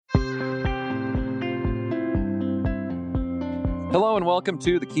Hello and welcome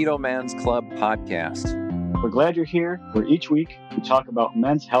to the Keto Man's Club podcast. We're glad you're here, where each week we talk about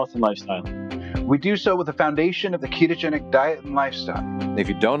men's health and lifestyle. We do so with the foundation of the ketogenic diet and lifestyle. If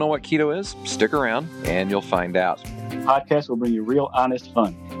you don't know what keto is, stick around and you'll find out. The podcast will bring you real, honest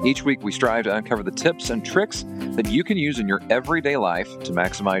fun. Each week we strive to uncover the tips and tricks that you can use in your everyday life to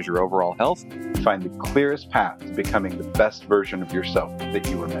maximize your overall health. Find the clearest path to becoming the best version of yourself that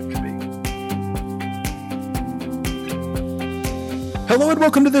you were meant to be. Hello and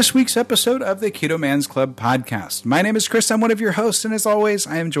welcome to this week's episode of the Keto Man's Club podcast. My name is Chris. I'm one of your hosts, and as always,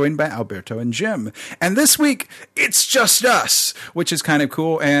 I am joined by Alberto and Jim. And this week, it's just us, which is kind of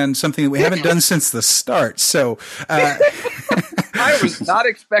cool and something that we haven't done since the start. So, I was not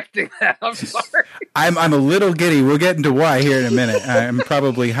expecting that. I'm sorry. I'm a little giddy. We'll get into why here in a minute. I'm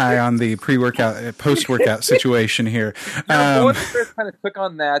probably high on the pre-workout, post-workout situation here. Chris kind of took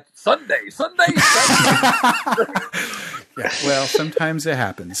on that Sunday. Yeah, well, sometimes it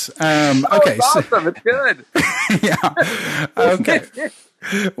happens. Okay, it's awesome. It's good. Yeah. Okay.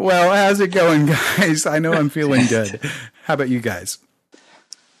 Well, how's it going, guys? I know I'm feeling good. How about you guys?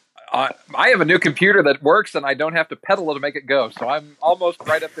 I have a new computer that works, and I don't have to pedal it to make it go. So I'm almost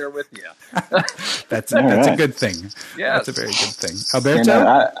right up there with you. That's a good thing. Yes. That's a very good thing. Alberto?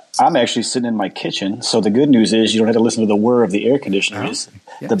 And, I'm actually sitting in my kitchen, so the good news is you don't have to listen to the whir of the air conditioners.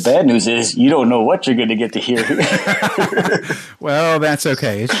 Yes. The bad news is you don't know what you're going to get to hear. Well, that's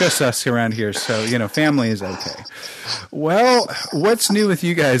okay. It's just us around here, so, family is okay. Well, what's new with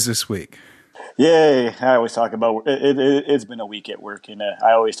you guys this week? Yay. I always talk about it's been a week at work, and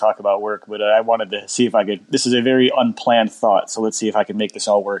I always talk about work, but I wanted to see if I could. This is a very unplanned thought, so let's see if I can make this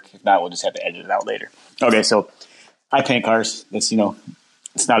all work. If not, we'll just have to edit it out later. Okay, so I paint cars. That's,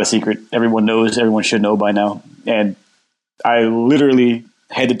 it's not a secret. Everyone knows. Everyone should know by now. And I literally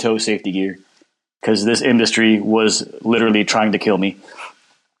head to toe safety gear because this industry was literally trying to kill me.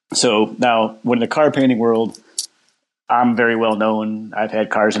 So now, when the car painting world, I'm very well known. I've had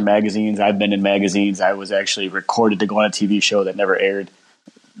cars in magazines. I've been in magazines. I was actually recorded to go on a TV show that never aired.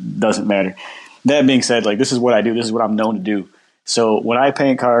 Doesn't matter. That being said, this is what I do. This is what I'm known to do. So when I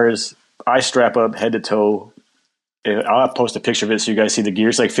paint cars, I strap up head to toe. I'll post a picture of it so you guys see the gear.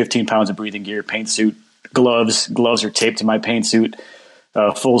 It's like 15 pounds of breathing gear, paint suit, gloves. Gloves are taped to my paint suit,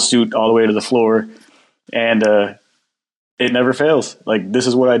 full suit all the way to the floor. And it never fails. This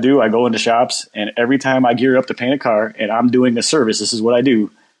is what I do. I go into shops, and every time I gear up to paint a car and I'm doing a service, this is what I do.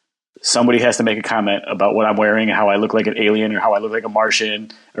 Somebody has to make a comment about what I'm wearing, how I look like an alien, or how I look like a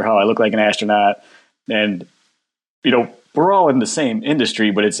Martian, or how I look like an astronaut. And, we're all in the same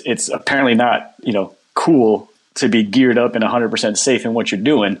industry, but it's apparently not, cool to be geared up and 100% safe in what you're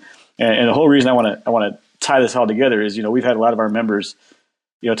doing. And the whole reason I want to tie this all together is, we've had a lot of our members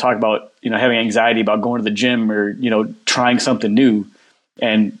talk about, having anxiety about going to the gym or, trying something new.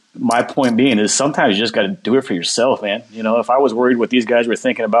 And my point being is sometimes you just got to do it for yourself, man. If I was worried what these guys were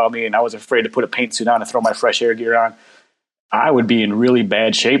thinking about me and I was afraid to put a paint suit on and throw my fresh air gear on, I would be in really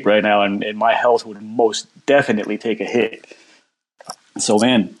bad shape right now. And my health would most definitely take a hit. So,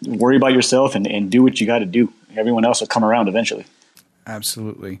 man, worry about yourself and do what you got to do. Everyone else will come around eventually.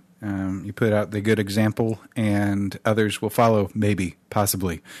 Absolutely. You put out the good example, and others will follow, maybe,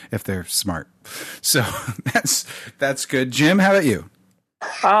 possibly, if they're smart. So that's good. Jim, how about you?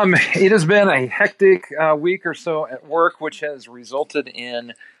 It has been a hectic week or so at work, which has resulted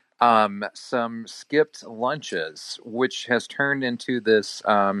in some skipped lunches, which has turned into this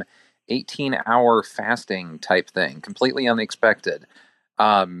 18-hour fasting type thing, completely unexpected.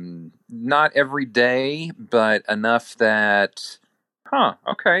 Not every day, but enough that...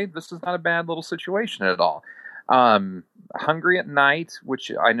 okay, this is not a bad little situation at all. Hungry at night,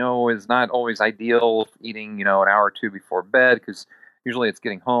 which I know is not always ideal, eating, an hour or two before bed, because usually it's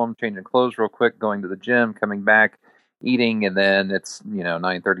getting home, changing clothes real quick, going to the gym, coming back, eating, and then it's,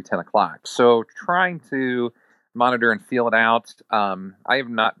 9:30, 10 o'clock. So trying to monitor and feel it out. I have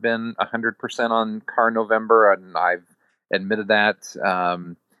not been 100% on Car November, and I've admitted that.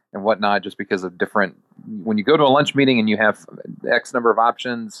 And whatnot, just because of when you go to a lunch meeting and you have X number of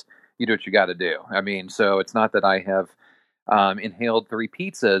options, you do what you got to do. So it's not that I have inhaled 3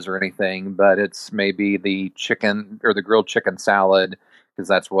 pizzas or anything, but it's maybe the chicken or the grilled chicken salad, because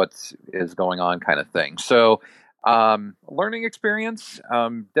that's what is going on kind of thing. So learning experience,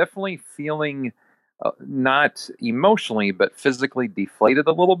 definitely feeling not emotionally, but physically deflated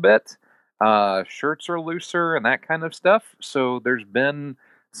a little bit. Shirts are looser and that kind of stuff. So there's been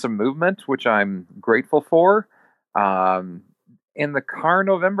some movement, which I'm grateful for. And the Car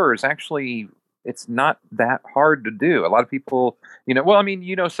November is actually, it's not that hard to do. A lot of people,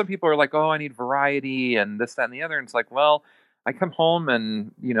 some people are like, oh, I need variety and this, that, and the other. And it's like, well, I come home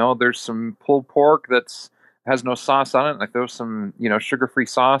and, there's some pulled pork has no sauce on it. And I throw some, sugar-free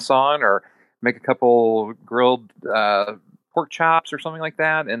sauce on, or make a couple grilled pork chops or something like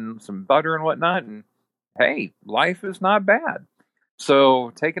that, and some butter and whatnot. And hey, life is not bad.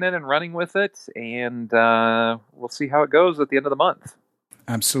 So taking it and running with it, and we'll see how it goes at the end of the month.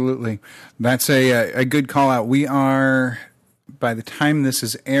 Absolutely. That's a good call out. We are, by the time this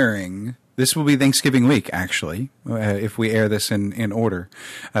is airing, this will be Thanksgiving week, actually, if we air this in order.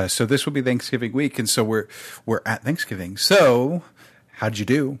 So this will be Thanksgiving week, and so we're at Thanksgiving. So how'd you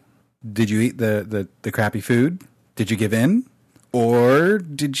do? Did you eat the crappy food? Did you give in? Or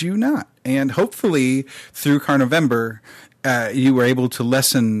did you not? And hopefully through Carnovember, you were able to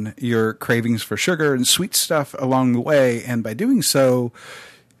lessen your cravings for sugar and sweet stuff along the way. And by doing so,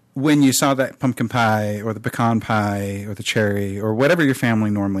 when you saw that pumpkin pie or the pecan pie or the cherry or whatever your family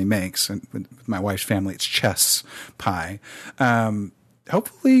normally makes, and with my wife's family, it's chess pie.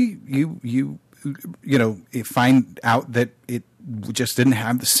 Hopefully you find out that it just didn't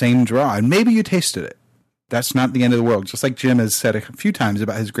have the same draw, and maybe you tasted it. That's not the end of the world. Just like Jim has said a few times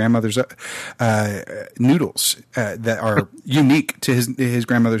about his grandmother's noodles that are unique to his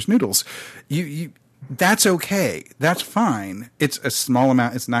grandmother's noodles. That's okay. That's fine. It's a small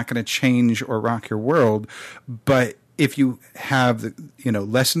amount. It's not going to change or rock your world. But if you have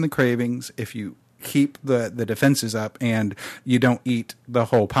lessen the cravings, if you keep the defenses up and you don't eat the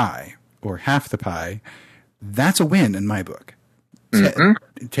whole pie or half the pie, that's a win in my book.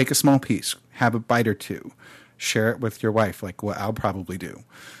 Mm-hmm. Take a small piece, have a bite or two, share it with your wife, like what I'll probably do.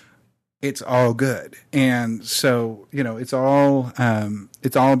 It's all good. And so, it's all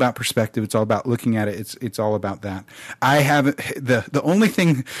about perspective. It's all about looking at it. It's all about that. I haven't, the only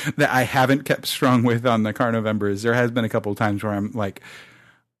thing that I haven't kept strong with on the Carnovember is there has been a couple of times where I'm like,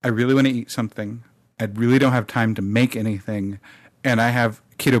 I really want to eat something. I really don't have time to make anything. And I have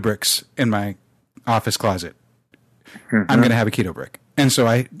keto bricks in my office closet. Mm-hmm. I'm going to have a keto brick. And so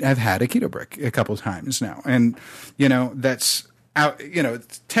I have had a keto brick a couple of times now. And, that's out,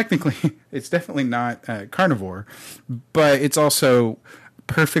 technically it's definitely not carnivore, but it's also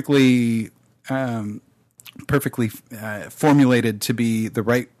perfectly formulated to be the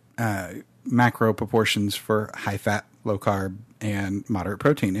right macro proportions for high fat, low carb, and moderate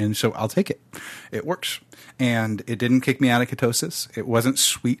protein. And so I'll take it. It works. And it didn't kick me out of ketosis. It wasn't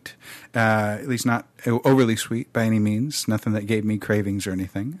sweet, at least not overly sweet by any means. Nothing that gave me cravings or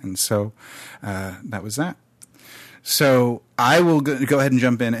anything. And so that was that. So I will go ahead and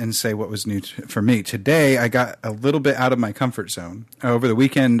jump in and say what was new for me. Today, I got a little bit out of my comfort zone. Over the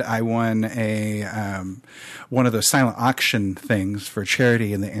weekend, I won one of those silent auction things for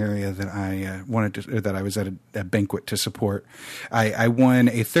charity in the area that I that I was at a banquet to support. I won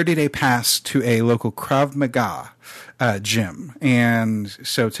a 30-day pass to a local Krav Maga gym. And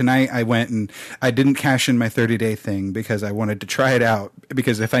so tonight I went and I didn't cash in my 30-day thing because I wanted to try it out,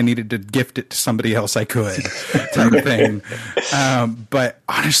 because if I needed to gift it to somebody else, I could, type of thing. But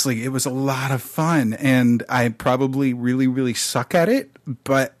honestly, it was a lot of fun, and I probably really, really suck at it,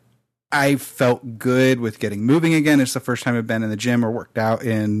 but I felt good with getting moving again. It's the first time I've been in the gym or worked out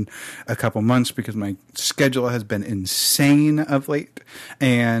in a couple months because my schedule has been insane of late.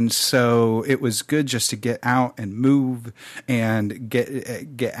 And so it was good just to get out and move and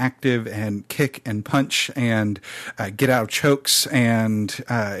get active and kick and punch and get out of chokes. And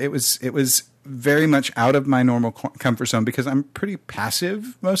it was very much out of my normal comfort zone because I'm pretty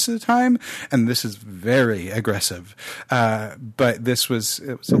passive most of the time, and this is very aggressive. But it was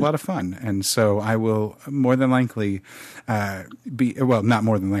a lot of fun, and so I will more than likely not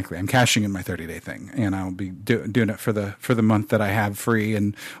more than likely. I'm cashing in my 30-day thing, and I'll be doing it for the month that I have free,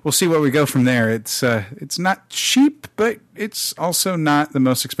 and we'll see where we go from there. It's not cheap, but it's also not the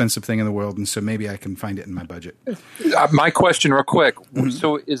most expensive thing in the world, and so maybe I can find it in my budget. My question, real quick. Mm-hmm.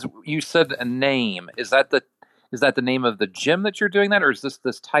 So, you said a name? Is that the name of the gym that you're doing that, or is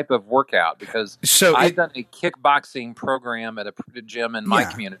this type of workout? Because I've done a kickboxing program at a gym in my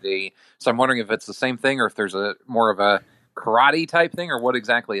community, so I'm wondering if it's the same thing or if there's more of a karate type thing, or what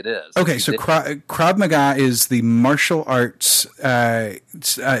exactly it is. Okay, so Krav Maga is the martial arts,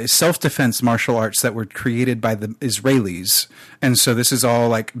 self-defense martial arts that were created by the Israelis, and so this is all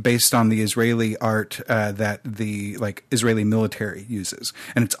like based on the Israeli art that the Israeli military uses,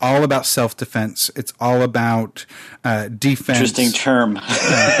 and it's all about self-defense. It's all about defense. Interesting term.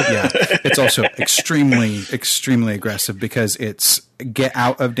 It's also extremely, extremely aggressive because it's get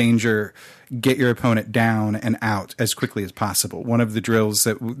out of danger, get your opponent down and out as quickly as possible. One of the drills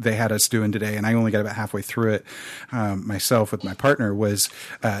that they had us doing today, and I only got about halfway through it myself with my partner, was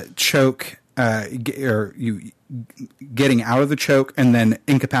choke getting out of the choke and then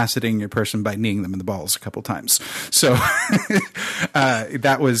incapacitating your person by kneeing them in the balls a couple times. So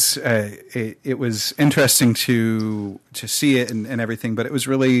that was it was interesting to see it and everything, but it was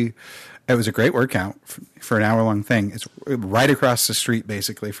a great workout for an hour-long thing. It's right across the street,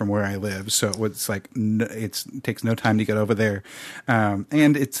 basically, from where I live. So it's like it takes no time to get over there,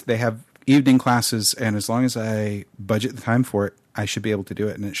 and they have evening classes, and as long as I budget the time for it, I should be able to do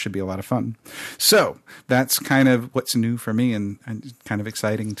it, and it should be a lot of fun. So that's kind of what's new for me, and kind of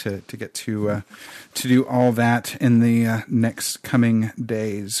exciting to get to do all that in the next coming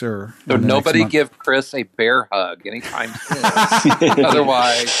days. So nobody give Chris a bear hug anytime soon.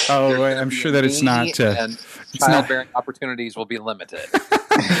 Otherwise, I'm sure that it's not. Childbearing opportunities will be limited.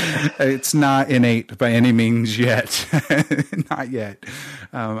 It's not innate by any means yet. Not yet.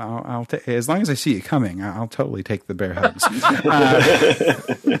 I'll as long as I see it coming, I'll totally take the bear hugs.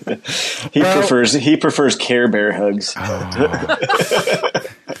 He prefers Care Bear hugs.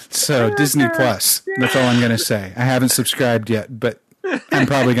 So Disney Plus. That's all I'm going to say. I haven't subscribed yet, but I'm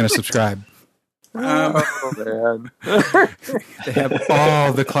probably going to subscribe. Man. They have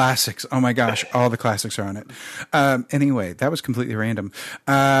all the classics. Oh my gosh, all the classics are on it. Anyway, that was completely random.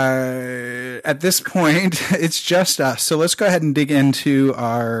 At this point, it's just us. So let's go ahead and dig into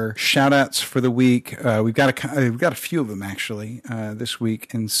our shout outs for the week. We've got a few of them actually this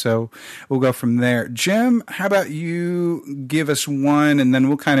week, and so we'll go from there. Jim, how about you give us one, and then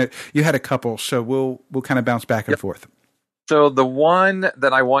you had a couple, so we'll kind of bounce back and forth. So the one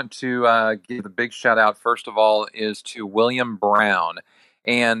that I want to give a big shout out, first of all, is to William Brown.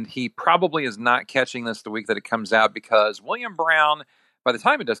 And he probably is not catching this the week that it comes out because William Brown, by the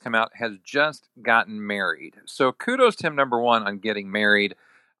time it does come out, has just gotten married. So kudos to him, number one, on getting married.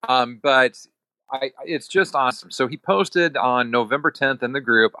 But it's just awesome. So he posted on November 10th in the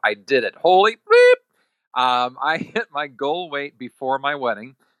group, I did it. Holy bleep! I hit my goal weight before my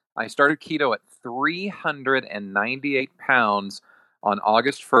wedding. I started keto at 398 pounds on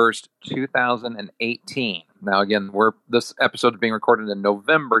August 1st, 2018. Now, again, this episode is being recorded in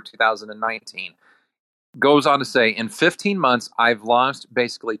November 2019. Goes on to say, in 15 months, I've lost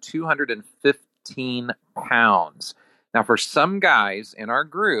basically 215 pounds. Now, for some guys in our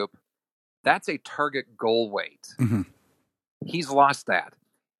group, that's a target goal weight. Mm-hmm. He's lost that.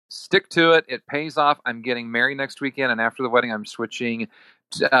 Stick to it. It pays off. I'm getting married next weekend, and after the wedding, I'm switching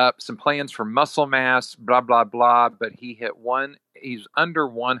some plans for muscle mass, blah, blah, blah. But he's under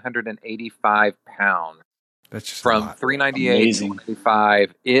 185 pounds. That's just from 398 to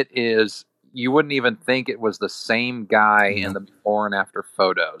 185. It is, you wouldn't even think it was the same guy in the before and after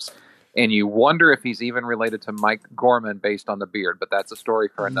photos. And you wonder if he's even related to Mike Gorman based on the beard, but that's a story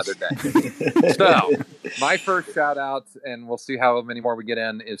for another day. So, my first shout out, and we'll see how many more we get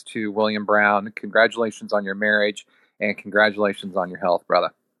in, is to William Brown. Congratulations on your marriage, and congratulations on your health,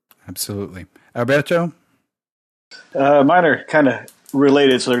 brother. Absolutely. Alberto? Mine are kind of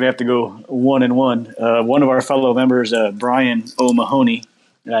related, so they're going to have to go one and one. One of our fellow members, Brian O'Mahony,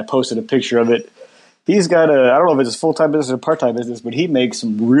 and I posted a picture of it. He's got I don't know if it's his full-time business or part-time business, but he makes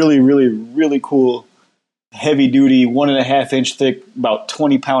some really, really, really cool heavy-duty, 1.5-inch thick, about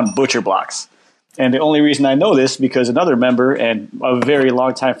 20-pound butcher blocks. And the only reason I know this because another member and a very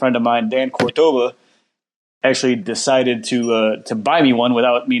long-time friend of mine, Dan Cortova, actually decided to buy me one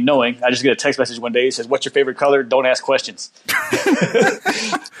without me knowing. I just get a text message one day. He says, "What's your favorite color? Don't ask questions."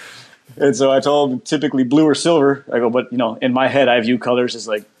 And so I told him typically blue or silver. I go, but in my head, I view colors as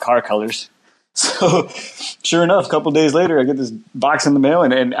like car colors. So sure enough, a couple of days later, I get this box in the mail,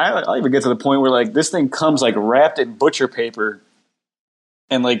 and I'll even get to the point where like this thing comes like wrapped in butcher paper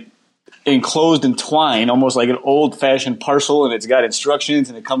and like enclosed in twine, almost like an old-fashioned parcel, and it's got instructions,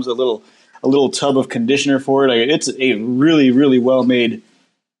 and it comes with a little tub of conditioner for it. Like, it's a really, really well-made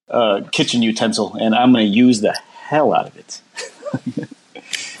kitchen utensil, and I'm going to use the hell out of it.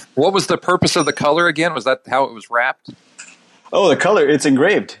 What was the purpose of the color again? Was that how it was wrapped? Oh, the color, it's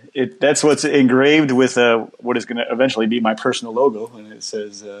engraved. That's what's engraved with what is going to eventually be my personal logo, and it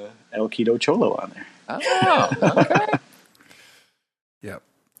says El Keto Cholo on there. Oh, okay.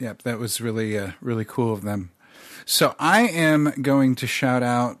 Yep, that was really, really cool of them. So I am going to shout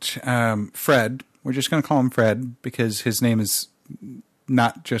out Fred. We're just going to call him Fred because his name is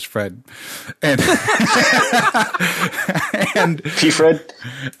not just Fred. And P. Fred?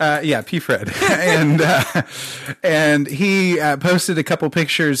 Yeah, P. Fred. And he posted a couple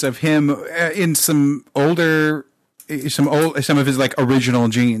pictures of him in some older some of his like original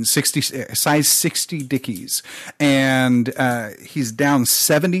jeans, size 60 Dickies, and he's down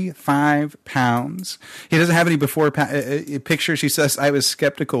 75 pounds. He doesn't have any before pictures. He says, I was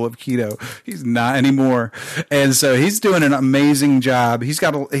skeptical of keto. He's not anymore, and so he's doing an amazing job. He's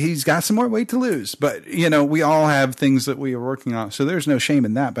got some more weight to lose, but we all have things that we are working on, so there's no shame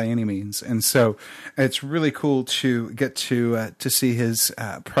in that by any means. And so it's really cool to get to see his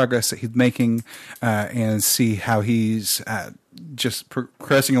progress that he's making and see how he's just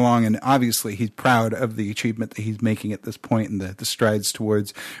progressing along. And obviously he's proud of the achievement that he's making at this point and the strides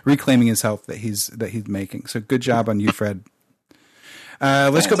towards reclaiming his health that he's making. So good job on you, Fred.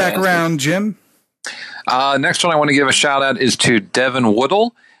 Let's go back around, Jim. Next one I want to give a shout out is to Devin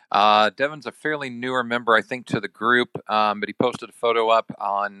Woodle. Devin's a fairly newer member, I think, to the group, but he posted a photo up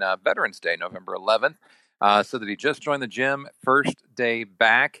on Veterans Day, November 11th, said that he just joined the gym, first day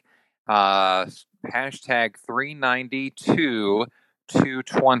back, hashtag 392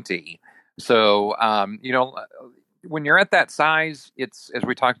 220. So, when you're at that size, it's, as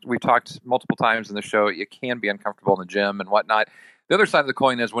we've talked multiple times in the show, it can be uncomfortable in the gym and whatnot. The other side of the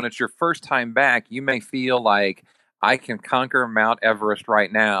coin is when it's your first time back, you may feel like I can conquer Mount Everest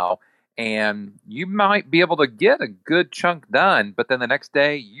right now, and you might be able to get a good chunk done, but then the next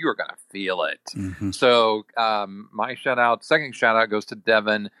day you're going to feel it. Mm-hmm. So my second shout out goes to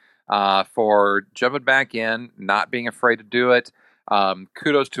Devin for jumping back in, not being afraid to do it.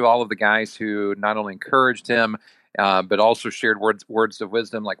 Kudos to all of the guys who not only encouraged him, but also shared words of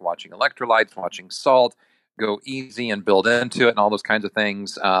wisdom, like watching electrolytes, watching salt, go easy and build into it, and all those kinds of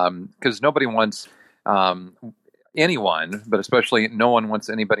things. Because nobody wants anyone, but especially no one wants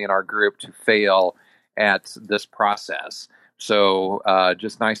anybody in our group to fail at this process. So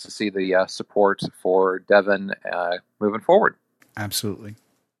just nice to see the support for Devin moving forward. Absolutely.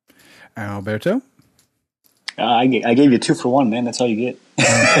 Alberto? I gave you 2 for 1, man. That's all you get.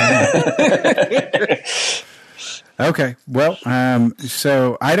 Okay. Well,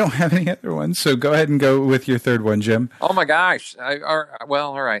 so I don't have any other ones. So go ahead and go with your third one, Jim. Oh my gosh. All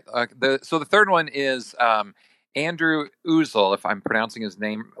right. So the third one is Andrew Uzel, if I'm pronouncing his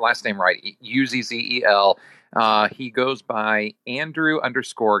last name right, Uzzel. He goes by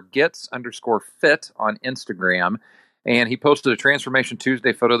Andrew_gets_fit on Instagram. And he posted a Transformation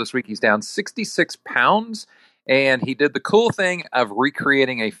Tuesday photo this week. He's down 66 pounds. And he did the cool thing of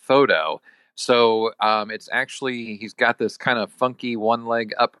recreating a photo. So it's actually, he's got this kind of funky one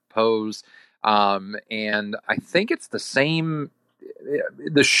leg up pose. And I think it's the same.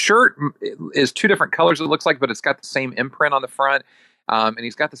 The shirt is 2 different colors, it looks like, but it's got the same imprint on the front. And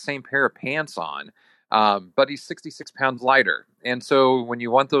he's got the same pair of pants on. But he's 66 pounds lighter. And so when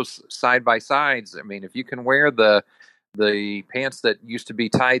you want those side by sides, I mean, if you can wear the pants that used to be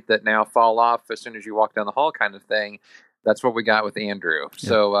tight that now fall off as soon as you walk down the hall kind of thing, that's what we got with Andrew. Yeah.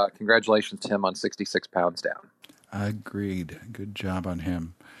 So congratulations to him on 66 pounds down. Agreed. Good job on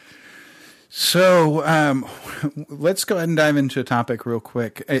him. So let's go ahead and dive into a topic real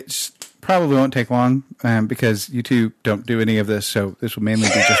quick. It probably won't take long because you two don't do any of this, so this will mainly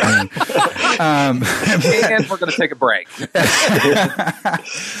be just me. And we're going to take a break.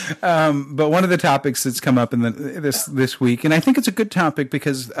 But one of the topics that's come up in this week, and I think it's a good topic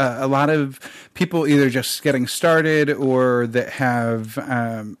because a lot of people either just getting started or that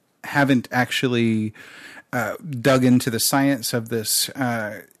haven't actually dug into the science of this.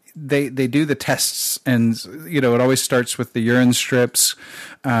 They do the tests, and it always starts with the urine strips,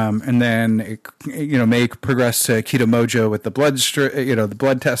 and then it may progress to Keto Mojo with the the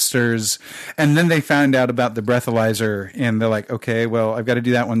blood testers, and then they found out about the breathalyzer, and they're like, okay, well, I've got to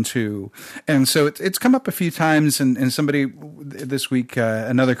do that one too. And so it's come up a few times, and somebody this week,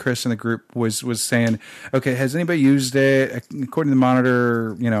 another Chris in the group was saying, okay, has anybody used it? According to the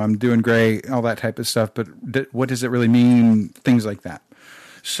monitor, I'm doing great, all that type of stuff, but what does it really mean? Things like that.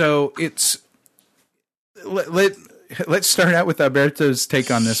 So let's start out with Alberto's take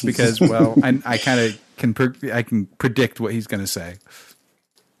on this because, well, I kind of can predict what he's going to say.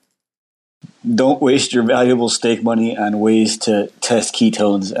 Don't waste your valuable stake money on ways to test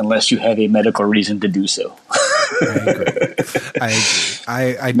ketones unless you have a medical reason to do so. I agree.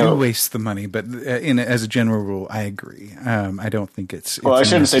 I do waste the money, but as a general rule, I agree. I don't think it's well, I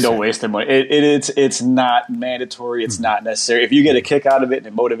shouldn't say don't waste the money. It's not mandatory. It's not necessary. If you get a kick out of it and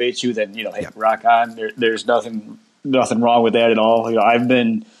it motivates you, then hey, rock on. There's nothing wrong with that at all.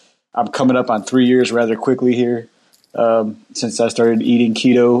 I'm coming up on 3 years rather quickly here. Since I started eating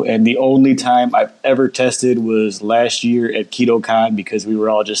keto, and the only time I've ever tested was last year at KetoCon because we were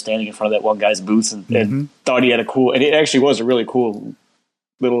all just standing in front of that one guy's booth and thought he had and it actually was a really cool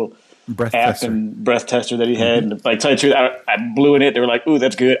little breath app tester. and breath tester that he had. And like, tell you the truth, I blew in it. They were like, "Ooh,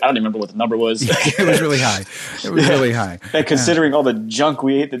 that's good." I don't even remember what the number was. It was really high. It was really high. And considering all the junk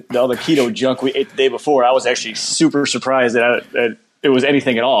we ate, all the keto junk we ate the day before, I was actually super surprised that it was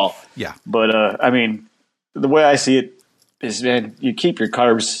anything at all. Yeah. But I mean, the way I see it is, man, you keep your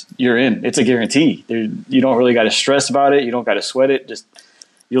carbs, you're in. It's a guarantee. You don't really got to stress about it. You don't got to sweat it. Just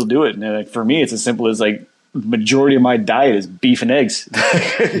you'll do it. And for me, it's as simple as like majority of my diet is beef and eggs.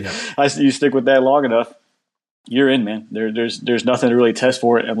 You stick with that long enough, you're in, man. There's nothing to really test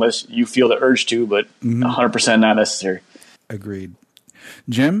for it unless you feel the urge to, but 100% not necessary. Agreed.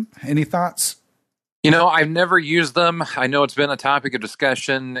 Jim, any thoughts? I've never used them. I know it's been a topic of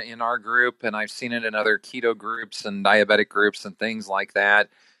discussion in our group, and I've seen it in other keto groups and diabetic groups and things like that.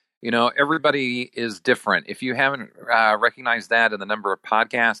 Everybody is different. If you haven't recognized that in the number of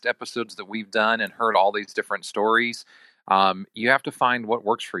podcast episodes that we've done and heard all these different stories, you have to find what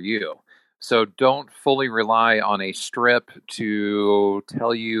works for you. So don't fully rely on a strip to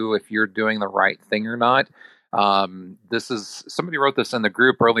tell you if you're doing the right thing or not. Somebody wrote this in the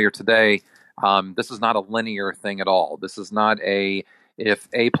group earlier today. This is not a linear thing at all. This is not if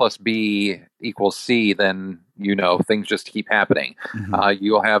A plus B equals C, then, things just keep happening.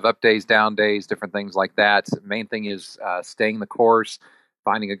 You'll have up days, down days, different things like that. The main thing is staying the course,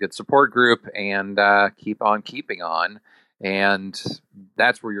 finding a good support group, and keep on keeping on. And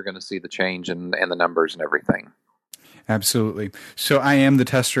that's where you're going to see the change and the numbers and everything. Absolutely. So I am the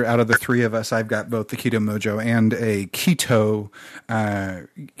tester out of the three of us. I've got both the Keto Mojo and a ketone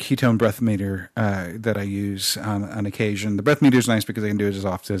breath meter that I use on occasion. The breath meter is nice because I can do it as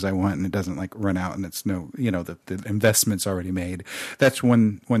often as I want, and it doesn't like run out, and it's the investment's already made. That's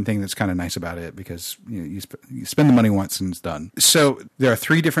one thing that's kind of nice about it, because you spend the money once and it's done. So there are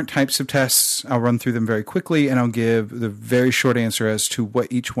three different types of tests. I'll run through them very quickly, and I'll give the very short answer as to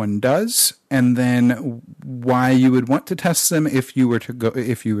what each one does, and then why you would want to test them if you were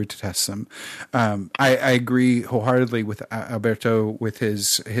to test them. I agree wholeheartedly with Alberto with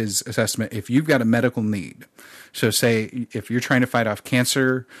his assessment. If you've got a medical need, so say if you're trying to fight off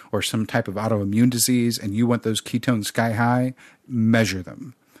cancer or some type of autoimmune disease and you want those ketones sky high, measure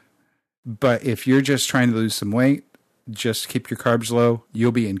them. But if you're just trying to lose some weight, just keep your carbs low.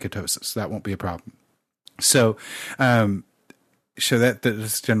 You'll be in ketosis. That won't be a problem. So that's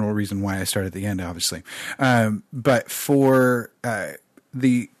the general reason why I started at the end, obviously. But for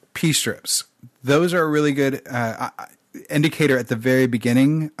the P strips, those are a really good indicator at the very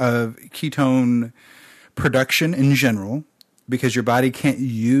beginning of ketone production in general, because your body can't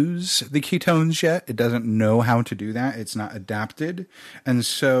use the ketones yet. It doesn't know how to do that. It's not adapted. And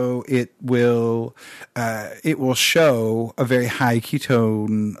so it will show a very high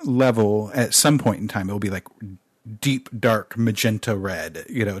ketone level at some point in time. It will be like deep, dark magenta red,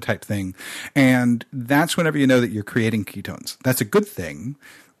 type thing. And that's whenever you know that you're creating ketones. That's a good thing.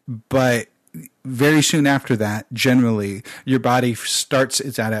 But very soon after that, generally, your body starts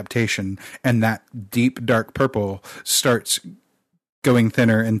its adaptation, and that deep, dark purple starts going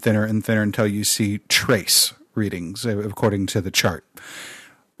thinner and thinner and thinner until you see trace readings, according to the chart.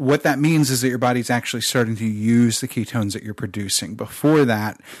 What that means is that your body's actually starting to use the ketones that you're producing. Before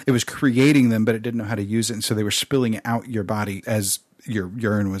that, it was creating them, but it didn't know how to use it, and so they were spilling out your body as your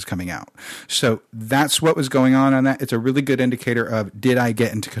urine was coming out. So that's what was going on that. It's a really good indicator of, did I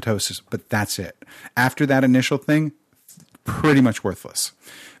get into ketosis? But that's it. After that initial thing, pretty much worthless.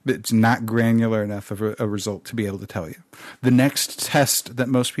 But it's not granular enough of a result to be able to tell you. The next test that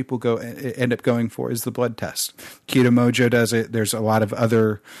most people end up going for is the blood test. Keto Mojo does it. There's a lot of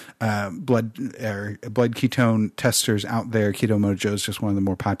other blood ketone testers out there. Keto Mojo is just one of the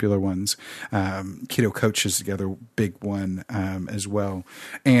more popular ones. Keto Coach is the other big one as well.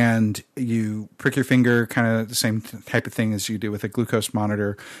 And you prick your finger, kind of the same type of thing as you do with a glucose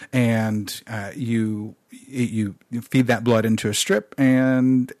monitor, and you feed that blood into a strip,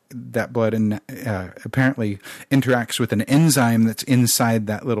 and that blood apparently interacts with an enzyme that's inside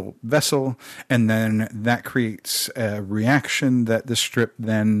that little vessel, and then that creates a reaction that the strip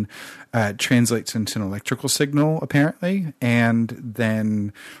then translates into an electrical signal, apparently, and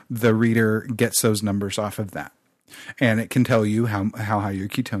then the reader gets those numbers off of that. And it can tell you how high your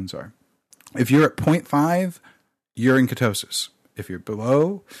ketones are. If you're at 0.5, you're in ketosis. If you're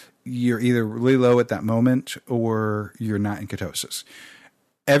below, you're either really low at that moment or you're not in ketosis.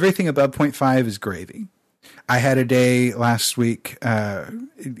 Everything above 0.5 is gravy. I had a day last week.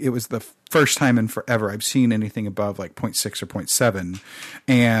 It was the first time in forever I've seen anything above like 0.6 or 0.7,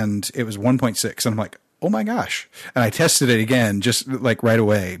 and it was 1.6. And I'm like, oh my gosh. And I tested it again just like right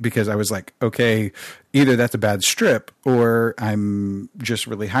away, because I was like, okay, either that's a bad strip or I'm just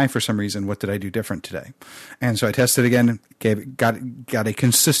really high for some reason. What did I do different today? And so I tested again, got a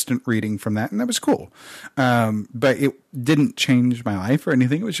consistent reading from that, and that was cool. But it didn't change my life or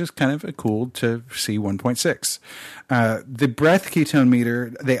anything. It was just kind of cool to see 1.6. The breath ketone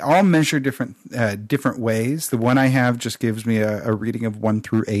meter, they all measure different ways. The one I have just gives me a reading of 1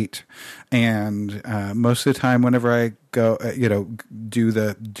 through 8. And most of the time, whenever I go, do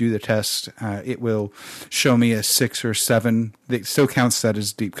the test, it will show me a 6 or 7. It still counts that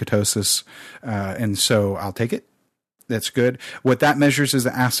as deep ketosis, and so I'll take it. That's good. What that measures is the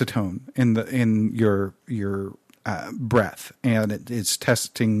acetone in your breath, and it's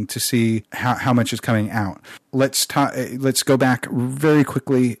testing to see how much is coming out. Let's go back very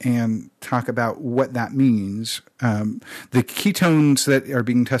quickly and talk about what that means. The ketones that are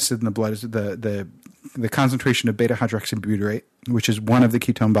being tested in the blood is the concentration of beta hydroxybutyrate, which is one of the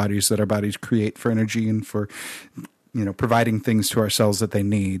ketone bodies that our bodies create for energy and for providing things to our cells that they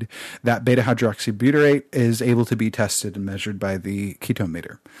need. That beta hydroxybutyrate is able to be tested and measured by the ketone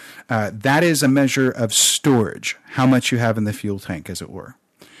meter. That is a measure of storage, how much you have in the fuel tank, as it were.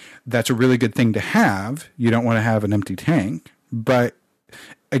 That's a really good thing to have. You don't want to have an empty tank, but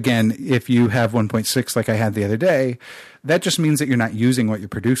again, if you have 1.6 like I had the other day, that just means that you're not using what you're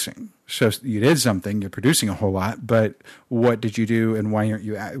producing. So you did something, you're producing a whole lot, but what did you do, and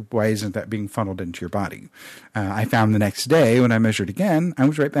why isn't that being funneled into your body? I found the next day when I measured again, I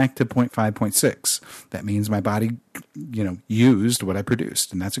was right back to 0.5, 0.6. That means my body, used what I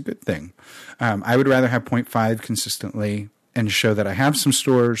produced, and that's a good thing. I would rather have 0.5 consistently and show that I have some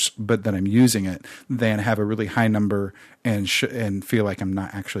stores, but that I'm using it, than have a really high number and feel like I'm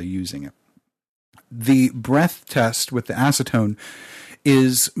not actually using it. The breath test with the acetone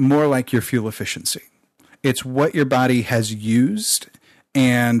is more like your fuel efficiency. It's what your body has used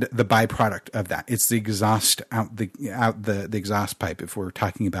and the byproduct of that. It's the exhaust out the exhaust pipe if we're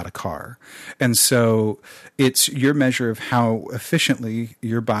talking about a car. And so it's your measure of how efficiently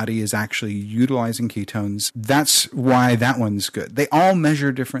your body is actually utilizing ketones. That's why that one's good. They all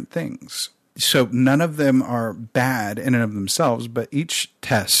measure different things. So none of them are bad in and of themselves, but each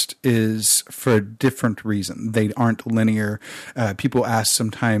test is for a different reason. They aren't linear. People ask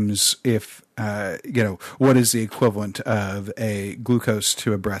sometimes if, what is the equivalent of a glucose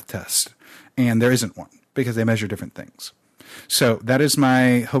to a breath test? And there isn't one because they measure different things. So that is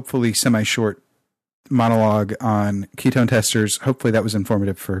my hopefully semi-short monologue on ketone testers. Hopefully that was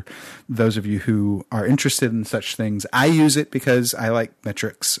informative for those of you who are interested in such things. I use it because I like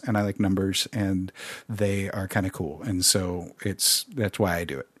metrics and I like numbers, and they are kind of cool. And so that's why I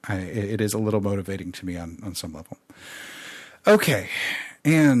do it. It is a little motivating to me on some level. Okay.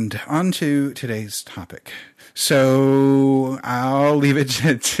 And on to today's topic. So I'll leave it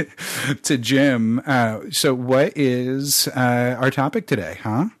to Jim. So what is our topic today,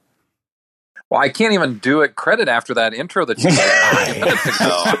 huh? Well, I can't even do it credit after that intro that you did 5 minutes ago.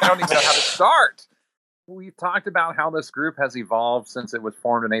 I don't even know how to start. We've talked about how this group has evolved since it was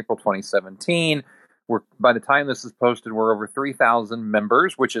formed in April 2017. By the time this is posted, we're over 3,000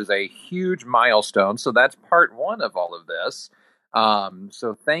 members, which is a huge milestone. So that's part one of all of this.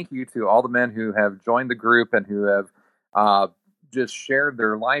 So thank you to all the men who have joined the group and who have just shared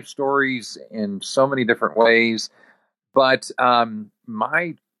their life stories in so many different ways. But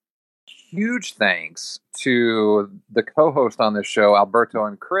my huge thanks to the co-host on this show, Alberto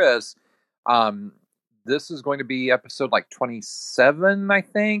and Chris. This is going to be episode like 27, I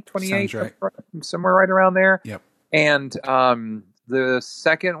think, 28, Sounds right. Somewhere right around there. Yep. And the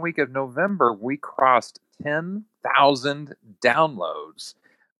second week of November, we crossed 10,000 downloads.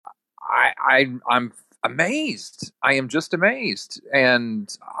 I'm amazed. I am just amazed.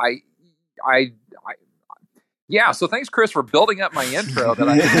 And yeah, so thanks, Chris, for building up my intro. That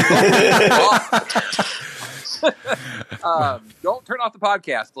don't turn off the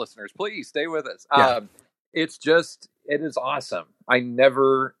podcast, listeners. Please stay with us. Yeah. It is awesome. I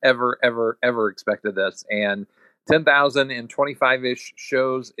never, ever, ever, ever expected this. And 10,000 in 25-ish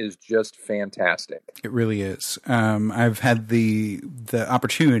shows is just fantastic. It really is. I've had the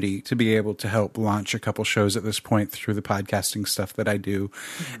opportunity to be able to help launch a couple shows at this point through the podcasting stuff that I do.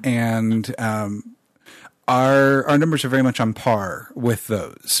 Mm-hmm. And our numbers are very much on par with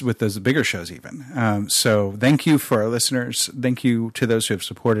those bigger shows even. So thank you for our listeners. Thank you to those who have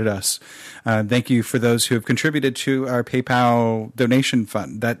supported us. Thank you for those who have contributed to our PayPal donation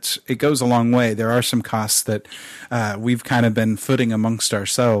fund. It goes a long way. There are some costs that we've kind of been footing amongst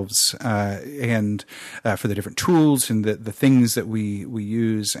ourselves, and for the different tools and the things that we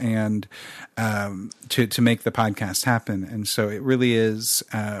use and to make the podcast happen. And so it really is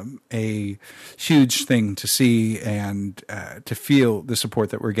a huge thing to see and to feel the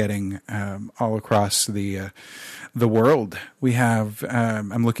support that we're getting all across the world. We have,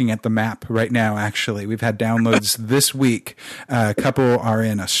 I'm looking at the map right now, actually. We've had downloads this week. A couple are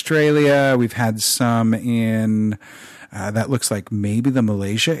in Australia. We've had some in, that looks like maybe the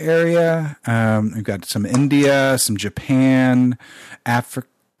Malaysia area. We've got some India, some Japan, Africa.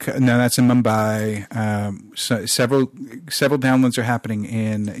 No, that's in Mumbai. So several downloads are happening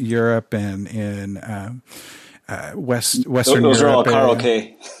in Europe and in Western Europe. Those are all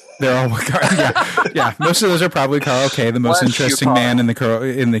karaoke. They're all yeah. Most of those are probably Carl K, the most interesting man in the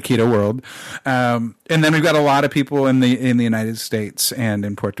keto world. And then we've got a lot of people in the United States and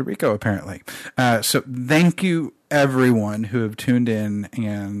in Puerto Rico, apparently. So thank you, everyone who have tuned in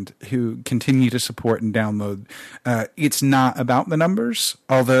and who continue to support and download. It's not about the numbers,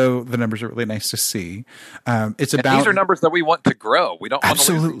 although the numbers are really nice to see. It's about these are numbers that we want to grow. We don't want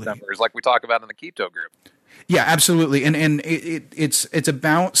to lose these numbers like we talk about in the keto group. Yeah, absolutely, and it's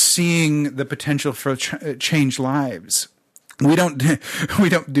about seeing the potential for change lives. We don't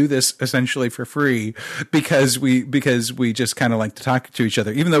do this essentially for free because we just kind of like to talk to each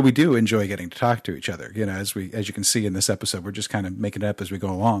other, even though we do enjoy getting to talk to each other. You know, as you can see in this episode, we're just kind of making it up as we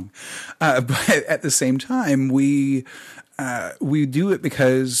go along. But at the same time, we do it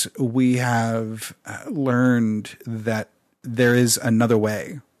because we have learned that there is another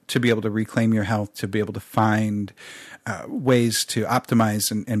way to be able to reclaim your health, to be able to find ways to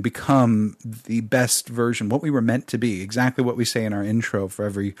optimize and become the best version, what we were meant to be, exactly what we say in our intro for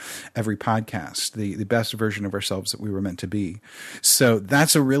every podcast, the best version of ourselves that we were meant to be. So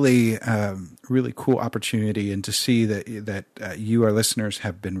that's a really cool opportunity, and to see that you, our listeners,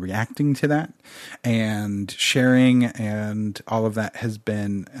 have been reacting to that and sharing, and all of that has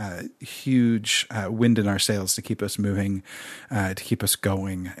been huge wind in our sails to keep us moving, to keep us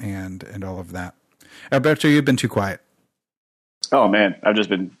going, and all of that. Alberto, you've been too quiet. Oh man, I've just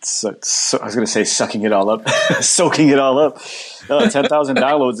been I was going to say sucking it all up, soaking it all up. 10,000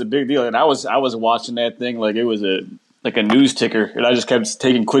 downloads is a big deal, and I was watching that thing like it was a news ticker, and I just kept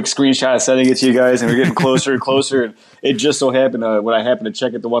taking quick screenshots, sending it to you guys, and we're getting closer and closer. And it just so happened when I happened to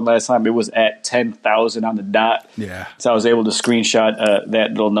check it the one last time, it was at 10,000 on the dot. Yeah, so I was able to screenshot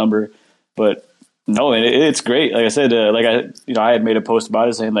that little number. But no, it's great. Like I said, I had made a post about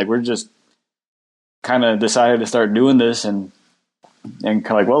it saying like we're just kind of decided to start doing this and kind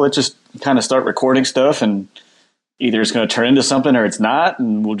of like, well, let's just kind of start recording stuff, and either it's going to turn into something or it's not,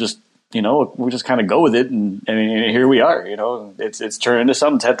 and we'll just kind of go with it. And here we are, it's turned into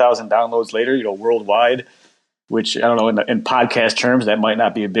something. 10,000 downloads later, worldwide, which I don't know in podcast terms, that might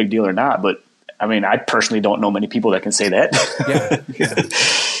not be a big deal or not, but I mean, I personally don't know many people that can say that. Yeah.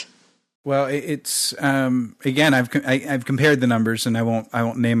 Well, it's again, I've compared the numbers, and I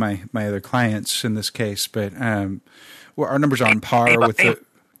won't name my other clients in this case, but well, our numbers are on par with the.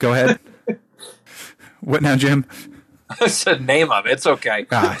 Go ahead. What now, Jim? I said name them. It's okay.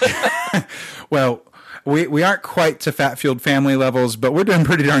 Well, we aren't quite to Fatfield family levels, but we're doing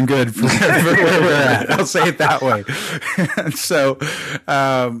pretty darn good for where we're at. I'll say it that way. So,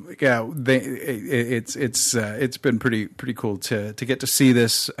 it's been pretty cool to get to see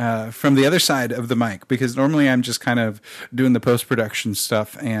this from the other side of the mic, because normally I'm just kind of doing the post-production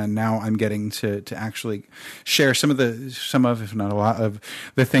stuff, and now I'm getting to actually share some of if not a lot of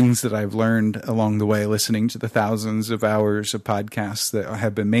the things that I've learned along the way, listening to the thousands of hours of podcasts that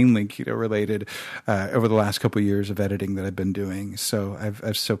have been mainly keto related over the last couple of years of editing that I've been doing. So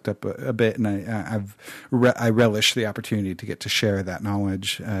I've soaked up a bit, and I relish the opportunity to get to share that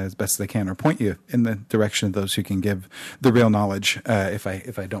knowledge as best as I can, or point you in the direction of those who can give the real knowledge if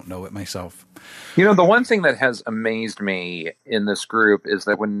I don't know it myself. The one thing that has amazed me in this group is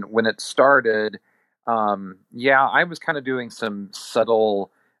that when it started, I was kind of doing some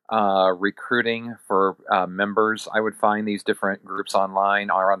subtle recruiting for members. I would find these different groups online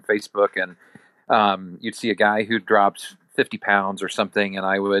or on Facebook, and you'd see a guy who dropped 50 pounds or something, and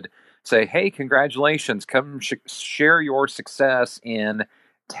I would say, hey, congratulations, come share your success in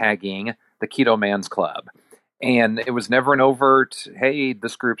tagging the Keto Man's Club. And it was never an overt, hey,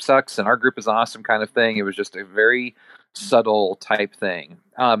 this group sucks and our group is awesome kind of thing. It was just a very subtle type thing.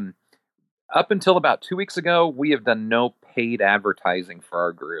 up until about 2 weeks ago, we have done no paid advertising for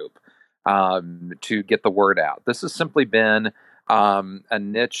our group to get the word out. This has simply been a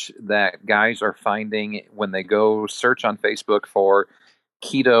niche that guys are finding when they go search on Facebook for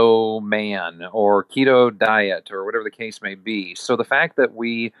keto man or keto diet or whatever the case may be. So the fact that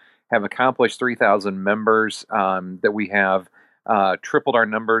we have accomplished 3,000 members, that we have tripled our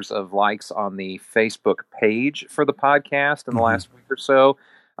numbers of likes on the Facebook page for the podcast in the last week or so.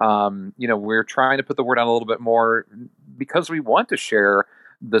 We're trying to put the word out a little bit more because we want to share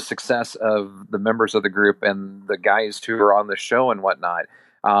the success of the members of the group and the guys who are on the show and whatnot.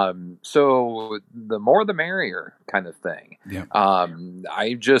 So the more the merrier kind of thing. Yeah.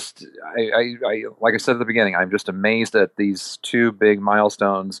 I like I said at the beginning, I'm just amazed at these two big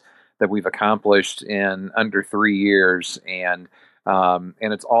milestones that we've accomplished in under 3 years. And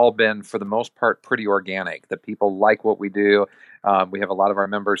it's all been, for the most part, pretty organic, that people like what we do. We have a lot of our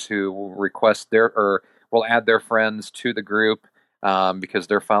members who will request will add their friends to the group because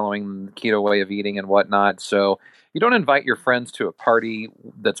they're following the keto way of eating and whatnot. So you don't invite your friends to a party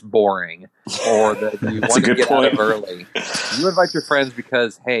that's boring or that you want to get out of early. You invite your friends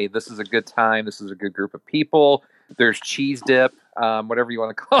because, hey, this is a good time. This is a good group of people. There's cheese dip, whatever you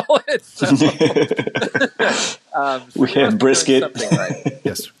want to call it. So we have brisket. Right.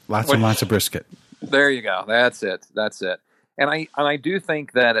 Yes, lots and lots of brisket. There you go. That's it. And I do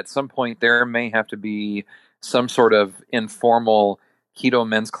think that at some point there may have to be some sort of informal Keto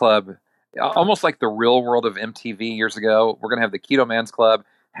Men's Club, almost like the Real World of MTV years ago. We're going to have the Keto Men's Club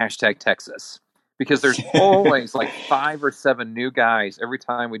 #Texas, because there's always like 5 or 7 new guys every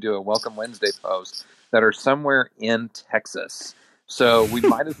time we do a Welcome Wednesday post that are somewhere in Texas. So we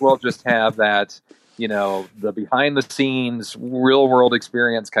might as well just have that, the behind the scenes real world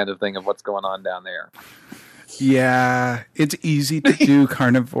experience kind of thing of what's going on down there. Yeah, it's easy to do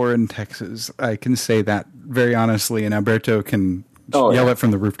carnivore in Texas. I can say that very honestly, and Alberto can yell it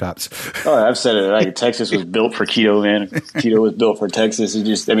from the rooftops. Oh, I've said it. Like, Texas was built for keto, man. Keto was built for Texas.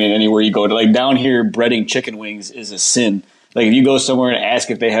 Anywhere you go, like down here, breading chicken wings is a sin. Like, if you go somewhere and ask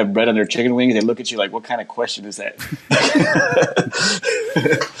if they have bread on their chicken wings, they look at you like, what kind of question is that?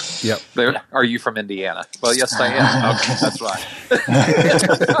 Yep. Are you from Indiana? Well, yes, I am. Okay, that's right.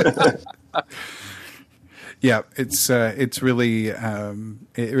 Yeah, it's really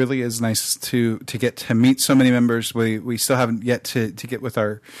it really is nice to get to meet so many members. We still haven't yet to get with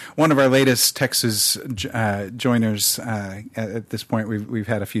one of our latest Texas joiners. At this point, we've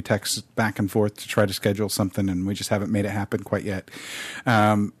had a few texts back and forth to try to schedule something, and we just haven't made it happen quite yet.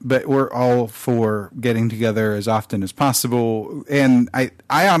 But we're all for getting together as often as possible, and I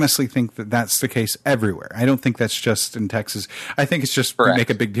honestly think that that's the case everywhere. I don't think that's just in Texas. I think it's just we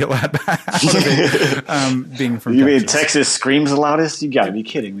make a big deal out of it. Being from you Texas. mean Texas screams the loudest? You got to be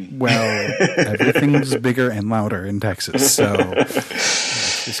kidding me. Well, everything's bigger and louder in Texas. So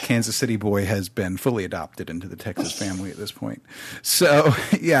this Kansas City boy has been fully adopted into the Texas family at this point. So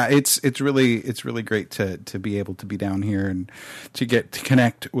yeah, it's really great to be able to be down here and to get to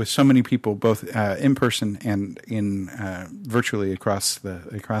connect with so many people, both in person and in virtually across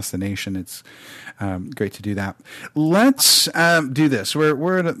the nation. It's great to do that. Let's do this.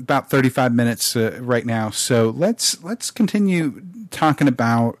 We're at about 35 minutes right now. So let's continue talking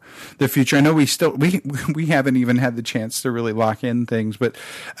about the future. I know we haven't even had the chance to really lock in things, but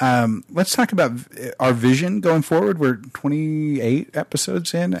let's talk about our vision going forward. We're 28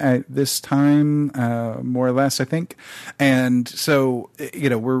 episodes in at this time, more or less, I think. And so,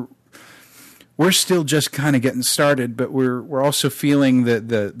 we're still just kind of getting started, but we're also feeling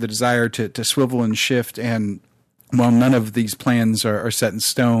the desire to swivel and shift. And while none of these plans are set in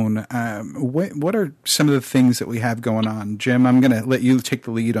stone, what are some of the things that we have going on? Jim, I'm going to let you take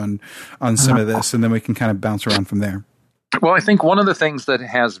the lead on some of this, and then we can kind of bounce around from there. Well, I think one of the things that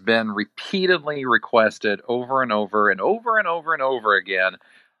has been repeatedly requested over and over and over and over and over again,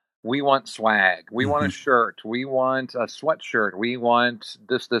 we want swag. We want a shirt. We want a sweatshirt. We want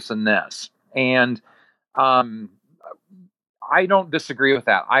this, and this. And I don't disagree with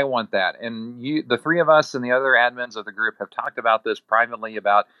that. I want that. And the three of us and the other admins of the group have talked about this privately,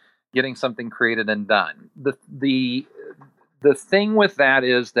 about getting something created and done. The thing with that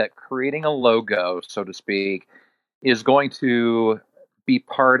is that creating a logo, so to speak, is going to be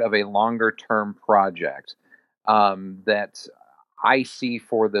part of a longer term project that I see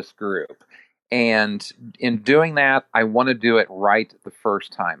for this group. And in doing that, I want to do it right the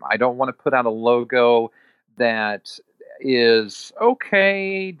first time. I don't want to put out a logo that is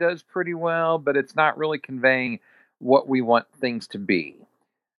okay, does pretty well, but it's not really conveying what we want things to be.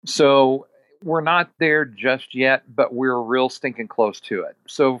 So we're not there just yet, but we're real stinking close to it.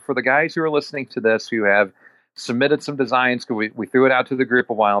 So for the guys who are listening to this who have submitted some designs, we threw it out to the group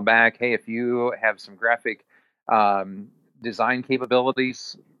a while back. Hey, if you have some graphic design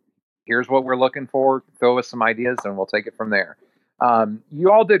capabilities, here's what we're looking for. Throw us some ideas and we'll take it from there.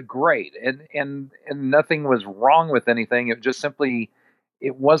 You all did great, and nothing was wrong with anything. It just simply,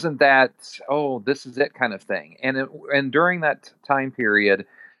 it wasn't that, oh, this is it kind of thing. And during that time period,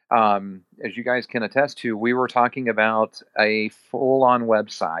 as you guys can attest to, we were talking about a full-on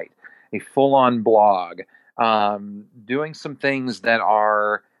website, a full-on blog, doing some things that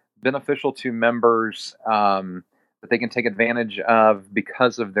are beneficial to members, that they can take advantage of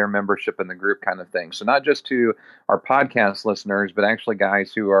because of their membership in the group kind of thing. So not just to our podcast listeners, but actually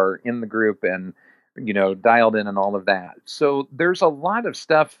guys who are in the group and, dialed in and all of that. So there's a lot of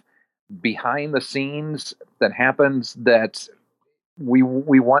stuff behind the scenes that happens that we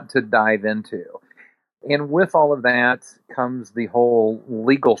want to dive into. And with all of that comes the whole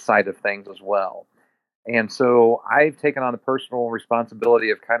legal side of things as well. And so I've taken on the personal responsibility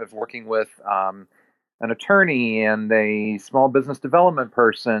of kind of working with an attorney and a small business development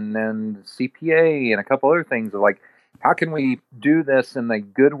person and CPA and a couple other things of like, how can we do this in a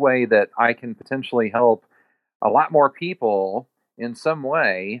good way that I can potentially help a lot more people in some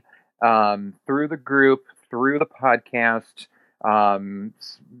way through the group, through the podcast.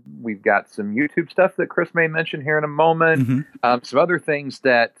 We've got some YouTube stuff that Chris may mention here in a moment. Some other things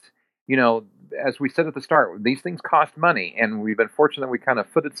that, as we said at the start, these things cost money, and we've been fortunate we kind of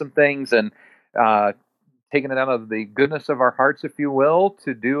footed some things and taking it out of the goodness of our hearts, if you will,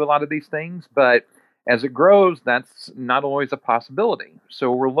 to do a lot of these things. But as it grows, that's not always a possibility.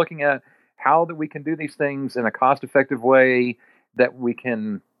 So we're looking at how that we can do these things in a cost-effective way that we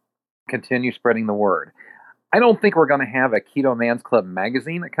can continue spreading the word. I don't think we're going to have a Keto Man's Club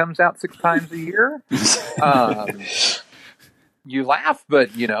magazine that comes out 6 times a year. You laugh,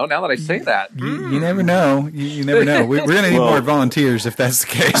 but, now that I say that. You never know. You never know. We're going to need more volunteers if that's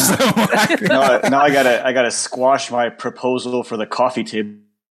the case. now I gotta squash my proposal for the coffee table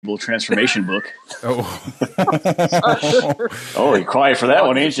transformation book. Oh, you're quiet for that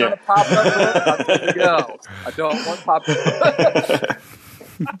one, ain't you? I don't want pop.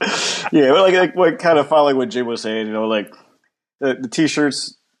 Yeah, like kind of following what Jim was saying, like the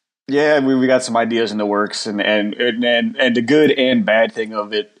t-shirts. Yeah, we got some ideas in the works, and the good and bad thing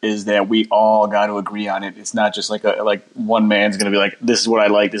of it is that we all got to agree on it. It's not just like one man's going to be like, this is what I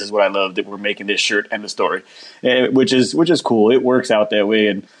like, this is what I love, that we're making this shirt, end of story, which is cool. It works out that way,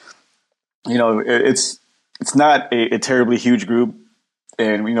 and it's not a terribly huge group,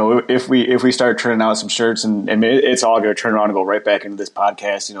 and if we start turning out some shirts, and it's all going to turn around and go right back into this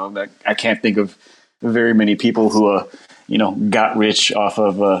podcast. I can't think of very many people who got rich off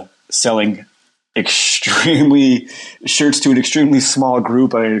of selling extremely shirts to an extremely small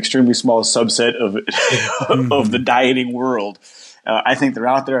group, an extremely small subset of of the dieting world. I think they're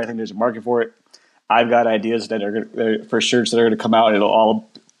out there. I think there's a market for it. I've got ideas that are for shirts that are going to come out. It'll all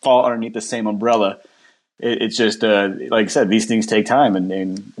fall underneath the same umbrella. It's just like I said, these things take time,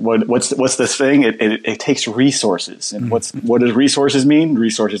 and what's this thing? It takes resources, and what does resources mean?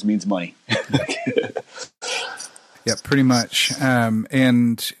 Resources means money. Yeah, pretty much.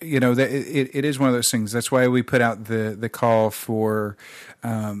 And it is one of those things. That's why we put out the call for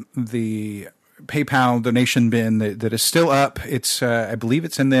the PayPal donation bin that is still up. It's I believe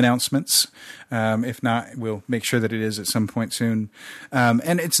it's in the announcements. If not, we'll make sure that it is at some point soon.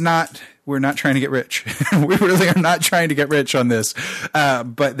 And it's not. We're not trying to get rich. We really are not trying to get rich on this.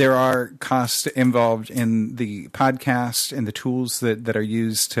 But there are costs involved in the podcast and the tools that are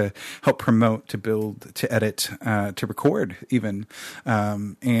used to help promote, to build, to edit, to record even.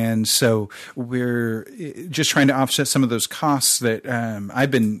 And so we're just trying to offset some of those costs that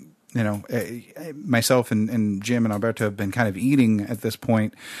I've been, myself and Jim and Alberto have been kind of eating at this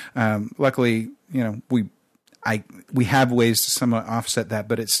point. Luckily, we have ways to somewhat offset that,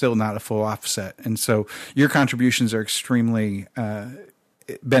 but it's still not a full offset. And so your contributions are extremely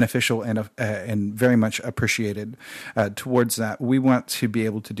beneficial and very much appreciated towards that. We want to be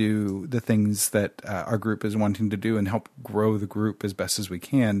able to do the things that our group is wanting to do and help grow the group as best as we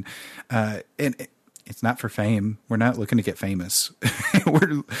can. And it's not for fame. We're not looking to get famous.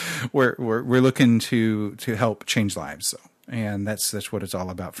 we're looking to help change lives. So. And that's what it's all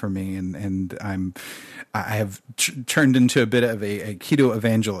about for me. And I have turned into a bit of a keto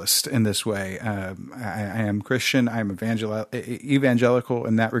evangelist in this way. I am Christian. I'm evangelical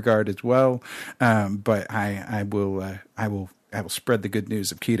in that regard as well. But I will I will spread the good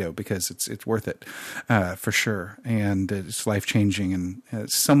news of keto because it's worth it for sure, and it's life changing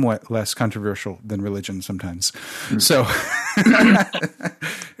and somewhat less controversial than religion sometimes. So,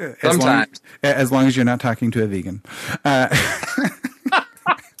 as long as you're not talking to a vegan.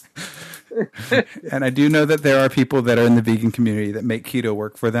 And I do know that there are people that are in the vegan community that make keto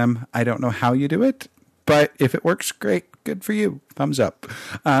work for them. I don't know how you do it, but if it works, great. Good for you. Thumbs up.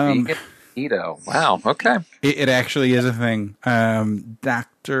 Keto. Wow. Okay. It actually is a thing.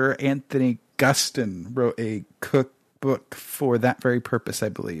 Dr. Anthony Gustin wrote a cookbook for that very purpose, I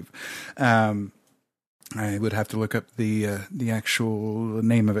believe. I would have to look up the actual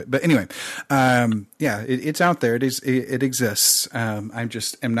name of it, but anyway, it's out there. It exists. I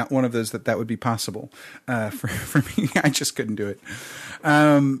just am not one of those that would be possible for me. I just couldn't do it.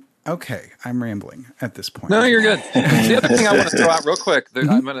 Okay, I'm rambling at this point. No, you're good. The other thing I want to throw out real quick,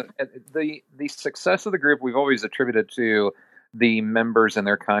 the success of the group we've always attributed to the members and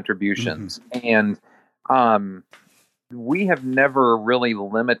their contributions, and we have never really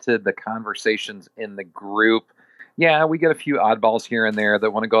limited the conversations in the group. Yeah, we get a few oddballs here and there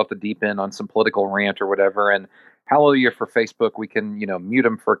that want to go off the deep end on some political rant or whatever. And hallelujah for Facebook, we can, mute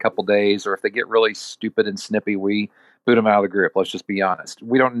them for a couple days. Or if they get really stupid and snippy, we boot them out of the group. Let's just be honest.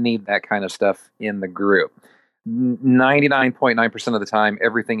 We don't need that kind of stuff in the group. 99.9% of the time,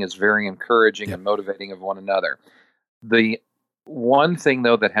 everything is very encouraging and motivating of one another. The one thing,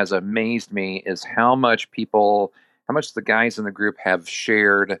 though, that has amazed me is how much the guys in the group have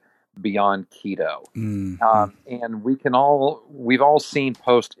shared beyond keto. And we've all seen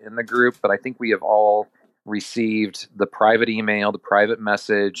posts in the group, but I think we have all received the private email, the private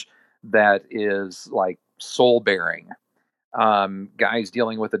message that is like soul bearing. Guys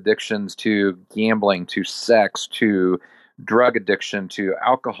dealing with addictions to gambling, to sex, to drug addiction, to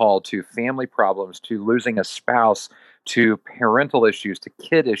alcohol, to family problems, to losing a spouse, to parental issues, to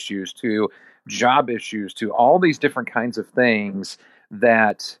kid issues, to job issues, to all these different kinds of things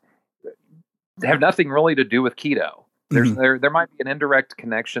that have nothing really to do with keto. There might be an indirect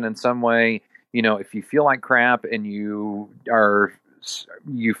connection in some way. If you feel like crap and you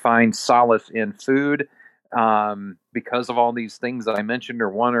find solace in food because of all these things that I mentioned, or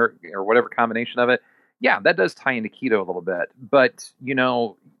one or whatever combination of it, yeah, that does tie into keto a little bit. But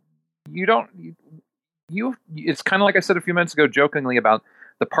it's kind of like I said a few minutes ago, jokingly, about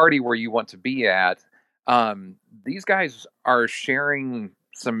the party where you want to be at. These guys are sharing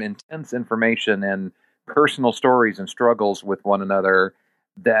some intense information and personal stories and struggles with one another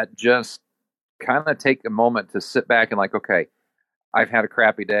that just kind of take a moment to sit back and like, okay, I've had a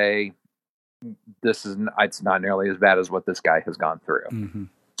crappy day. It's not nearly as bad as what this guy has gone through.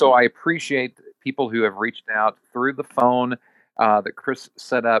 So I appreciate people who have reached out through the phone that Chris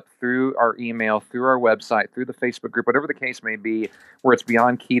set up, through our email, through our website, through the Facebook group, whatever the case may be, where it's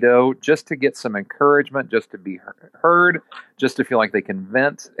beyond keto, just to get some encouragement, just to be heard, just to feel like they can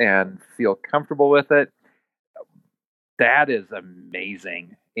vent and feel comfortable with it. That is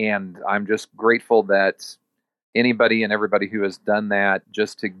amazing. And I'm just grateful that anybody and everybody who has done that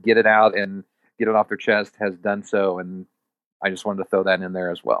just to get it out and get it off their chest has done so. And I just wanted to throw that in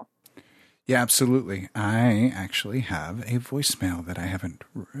there as well. Yeah, absolutely. I actually have a voicemail that I haven't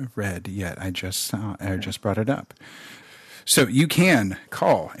read yet. I just brought it up. So you can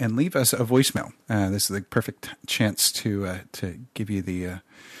call and leave us a voicemail. This is the perfect chance to give you the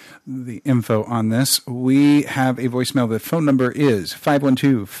info on this. We have a voicemail. The phone number is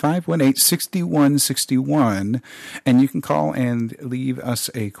 512-518-6161, and you can call and leave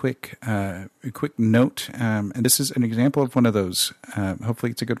us a quick note. And this is an example of one of those.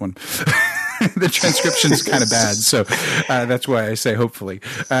 Hopefully it's a good one. The transcription is kind of bad, so that's why I say hopefully.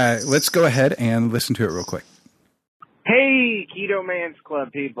 Let's go ahead and listen to it real quick. Hey, Keto Man's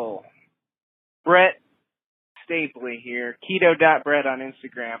Club people. Brett Stapley here, keto.brett on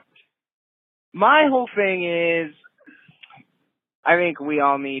Instagram. My whole thing is, I think we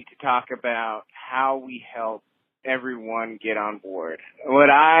all need to talk about how we help everyone get on board.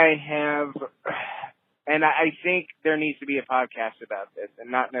 What I have, and I think there needs to be a podcast about this, and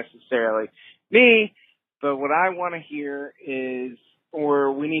not necessarily me, but what I want to hear is,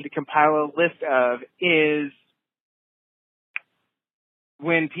 or we need to compile a list of, is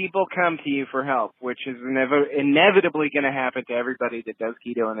when people come to you for help, which is inevitably going to happen to everybody that does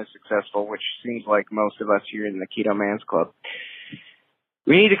keto and is successful, which seems like most of us here in the Keto Man's Club,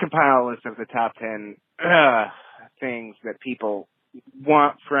 we need to compile a list of the top 10 things that people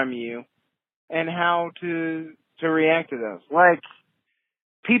want from you and how to react to those. Like,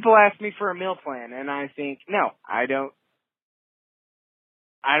 people ask me for a meal plan, and I think, no, I don't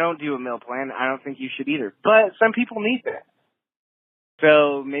do a meal plan. I don't think you should either. But some people need that.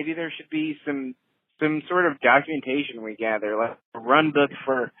 So maybe there should be some sort of documentation we gather, like a run book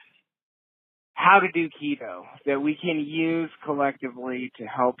for how to do keto that we can use collectively to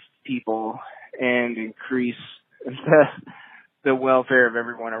help people and increase the welfare of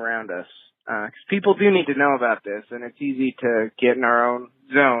everyone around us. 'Cause people do need to know about this, and it's easy to get in our own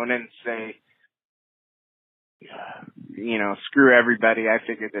zone and say, screw everybody, I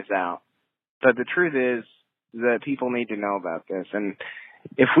figured this out. But the truth is that people need to know about this. And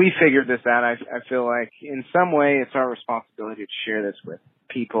if we figure this out, I feel like in some way it's our responsibility to share this with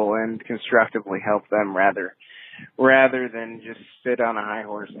people and constructively help them rather than just sit on a high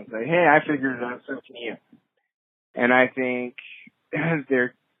horse and say, hey, I figured it out, so can you. And I think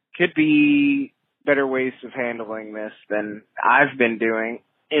there could be better ways of handling this than I've been doing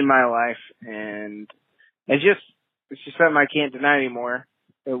in my life. And it's just something I can't deny anymore.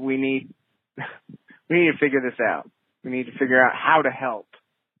 That we need to figure this out. We need to figure out how to help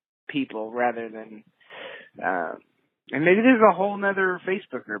people rather than, and maybe there's a whole nother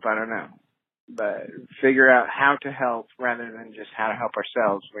Facebook group, I don't know, but figure out how to help rather than just how to help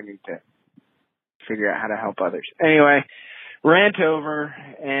ourselves. We need to figure out how to help others. Anyway, rant over,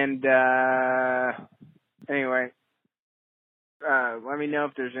 and let me know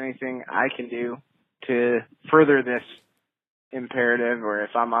if there's anything I can do to further this imperative, or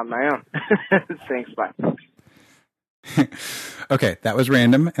if I'm on my own. Thanks, bye. Okay, that was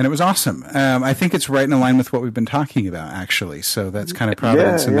random, and it was awesome. I think it's right in line with what we've been talking about, actually. So that's kind of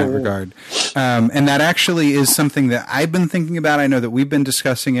providence in that regard. And that actually is something that I've been thinking about. I know that we've been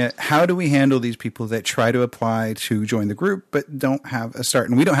discussing it. How do we handle these people that try to apply to join the group but don't have a start?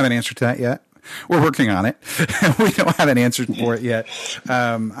 And we don't have an answer to that yet. We're working on it. We don't have an answer for it yet.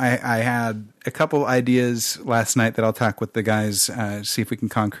 I had a couple ideas last night that I'll talk with the guys, see if we can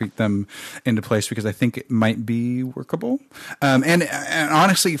concrete them into place, because I think it might be workable. And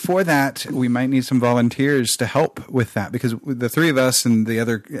honestly, for that, we might need some volunteers to help with that, because the three of us and the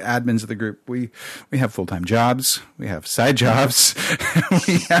other admins of the group, we have full-time jobs, we have side jobs,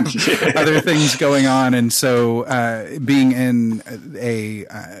 we have other things going on. And so, being in a,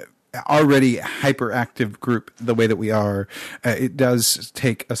 already hyperactive group the way that we are, it does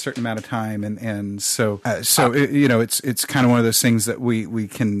take a certain amount of time, and so it's kind of one of those things that we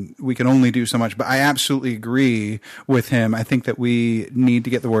can only do so much. But I absolutely agree with him. I think that we need to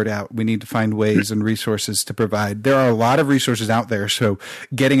get the word out. We need to find ways and resources to provide. There are a lot of resources out there, so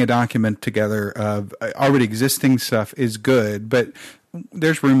getting a document together of already existing stuff is good, but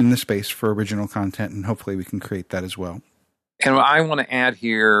there's room in the space for original content, and hopefully we can create that as well. And I want to add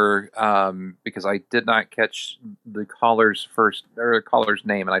here, because I did not catch the caller's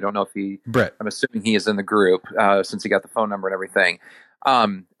name, and I don't know if Brett. I'm assuming he is in the group, since he got the phone number and everything.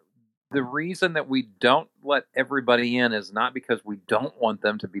 The reason that we don't let everybody in is not because we don't want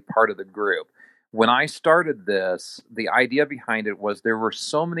them to be part of the group. When I started this, the idea behind it was there were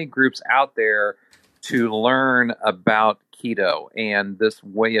so many groups out there to learn about keto and this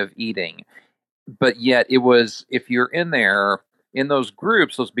way of eating. But yet it was, if you're in there, in those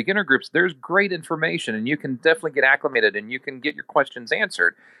groups, those beginner groups, there's great information, and you can definitely get acclimated and you can get your questions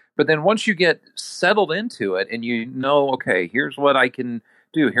answered. But then once you get settled into it and you know, okay, here's what I can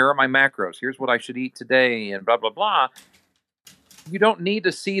do, here are my macros, here's what I should eat today, and blah, blah, blah, you don't need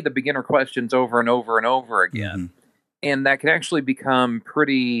to see the beginner questions over and over and over again. Mm-hmm. And that can actually become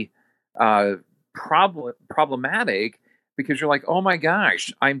pretty problematic, because you're like, oh my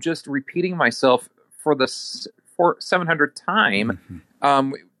gosh, I'm just repeating myself for the 700th time,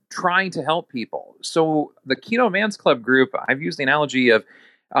 trying to help people. So the Keto Man's Club group, I've used the analogy of,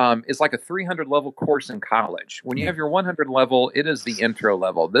 is like a 300 level course in college. When you have your 100 level, it is the intro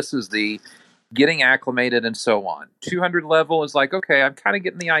level. This is the getting acclimated and so on. 200 level is like, okay, I'm kind of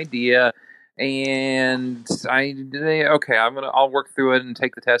getting the idea, and I'll work through it and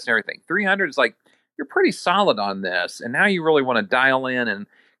take the test and everything. 300 is like, you're pretty solid on this, and now you really want to dial in and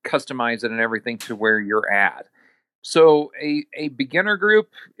customize it and everything to where you're at. So a beginner group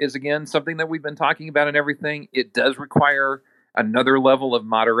is, again, something that we've been talking about and everything. It does require another level of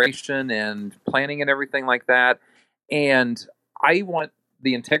moderation and planning and everything like that. And I want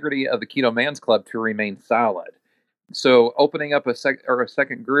the integrity of the Keto Man's Club to remain solid. So opening up a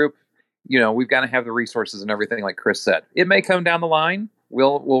second group, we've got to have the resources and everything, like Chris said. It may come down the line.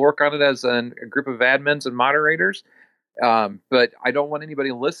 We'll work on it as a group of admins and moderators. But I don't want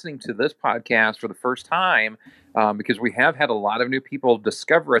anybody listening to this podcast for the first time, because we have had a lot of new people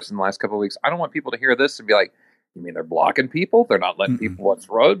discover us in the last couple of weeks. I don't want people to hear this and be like, you mean they're blocking people? They're not letting people what's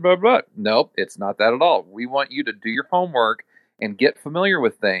road, blah, blah. Nope, it's not that at all. We want you to do your homework and get familiar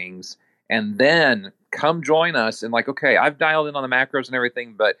with things, and then come join us. And like, okay, I've dialed in on the macros and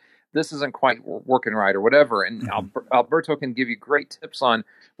everything, but this isn't quite working right or whatever. And Alberto can give you great tips on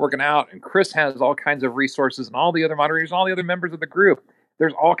working out. And Chris has all kinds of resources, and all the other moderators, all the other members of the group.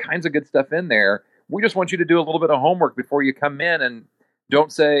 There's all kinds of good stuff in there. We just want you to do a little bit of homework before you come in, and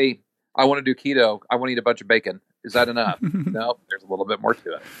don't say, I want to do keto. I want to eat a bunch of bacon. Is that enough? No, there's a little bit more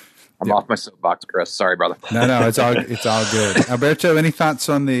to it. I'm off my soapbox, Chris. Sorry, brother. No, it's all good. Alberto, any thoughts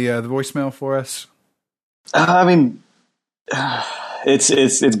on the voicemail for us? I mean,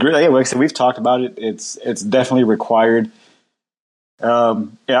 it's great. Like I said, we've talked about it. It's definitely required.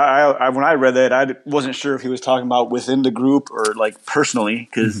 When I read that, I wasn't sure if he was talking about within the group or like personally,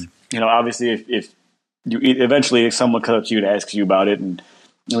 because obviously, if you eventually if someone comes up to you and asks you about it, and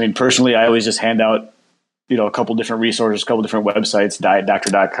I mean, personally, I always just hand out a couple different resources, a couple different websites: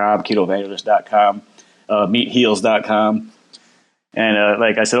 dietdoctor.com, ketoevangelist.com, meatheals.com, and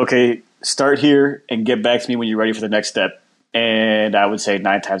like I said, okay, start here and get back to me when you're ready for the next step. And I would say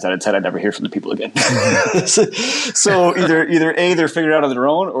 9 times out of 10, I'd never hear from the people again. So either A, they're figured out on their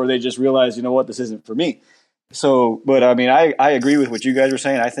own, or they just realize, you know what, this isn't for me. So, but I mean, I agree with what you guys were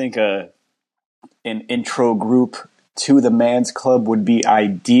saying. I think an intro group to the Man's Club would be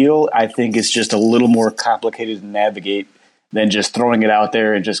ideal. I think it's just a little more complicated to navigate than just throwing it out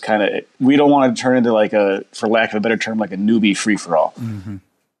there and just kind of, we don't want to turn into like for lack of a better term, like a newbie free-for-all. Mm-hmm.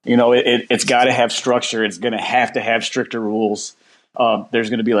 It's got to have structure. It's going to have stricter rules. There's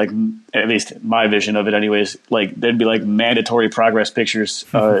going to be like, at least my vision of it anyways, like there'd be like mandatory progress pictures,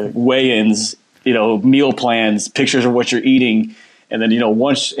 weigh-ins, meal plans, pictures of what you're eating. And then,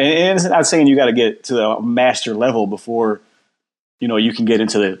 once, and it's not saying you got to get to the master level before, you can get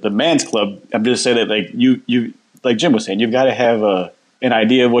into the Man's Club. I'm just saying that like you, like Jim was saying, you've got to have an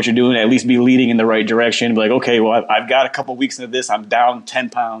idea of what you're doing, at least be leading in the right direction. Be like, okay, well, I've got a couple weeks into this. I'm down 10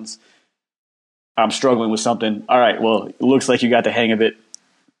 pounds. I'm struggling with something. All right, well, it looks like you got the hang of it.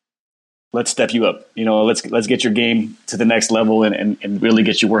 Let's step you up. Let's get your game to the next level and really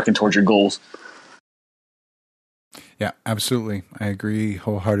get you working towards your goals. Yeah, absolutely. I agree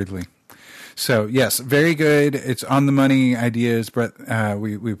wholeheartedly. So yes, very good. It's on the money ideas, Brett.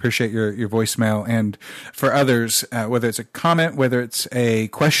 We appreciate your voicemail. And for others, whether it's a comment, whether it's a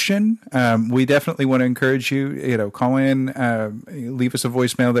question, we definitely want to encourage you, call in, leave us a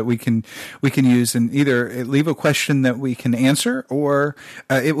voicemail that we can use, and either leave a question that we can answer, or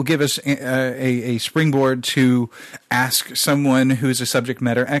it will give us a springboard to ask someone who's a subject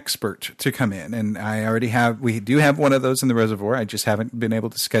matter expert to come in. And we do have one of those in the reservoir. I just haven't been able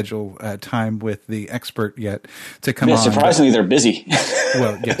to schedule time with the expert yet to come on. Surprisingly, they're busy.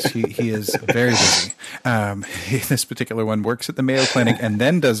 Well, yes, he is very busy. This particular one works at the Mayo Clinic and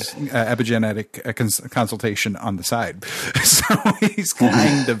then does epigenetic consultation on the side. So he's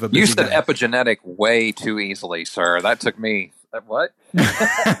kind of a busy You said guy. epigenetic way too easily, sir. That took me... What?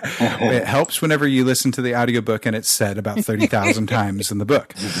 It helps whenever you listen to the audiobook and it's said about 30,000 times in the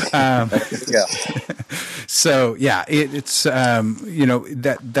book. Yeah. So yeah, it's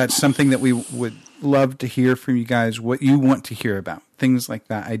that's something that we would love to hear from you guys, what you want to hear about, things like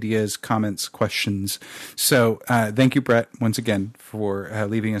that, ideas, comments, questions. So thank you, Brett, once again for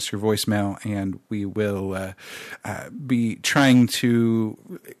leaving us your voicemail, and we will be trying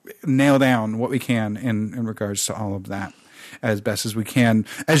to nail down what we can in regards to all of that as best as we can.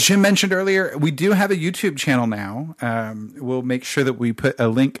 As Jim mentioned earlier, we do have a YouTube channel now. We'll make sure that we put a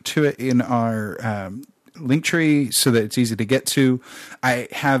link to it in our link tree so that it's easy to get to. I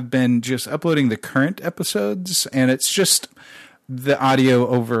have been just uploading the current episodes, and it's just the audio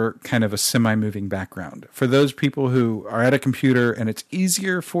over kind of a semi-moving background. For those people who are at a computer and it's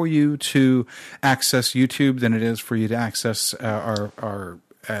easier for you to access YouTube than it is for you to access our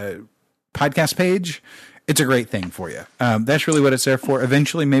podcast page, it's a great thing for you. That's really what it's there for.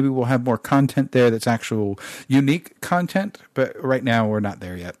 Eventually, maybe we'll have more content there that's actual unique content, but right now we're not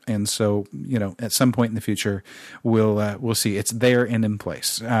there yet. And so, at some point in the future, we'll see. It's there and in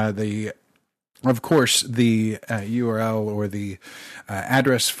place. Of course, the URL or the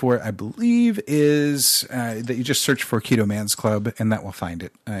address for it, I believe, is that you just search for Keto Man's Club, and that will find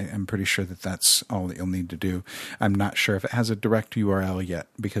it. I'm pretty sure that that's all that you'll need to do. I'm not sure if it has a direct URL yet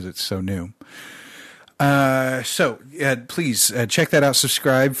because it's so new. So please check that out.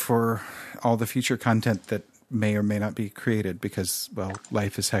 Subscribe for all the future content that may or may not be created because, well,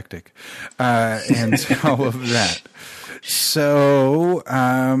 life is hectic, and all of that. So,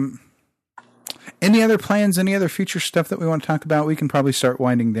 any other plans, any other future stuff that we want to talk about? We can probably start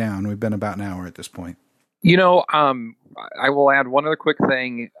winding down. We've been about an hour at this point. I will add one other quick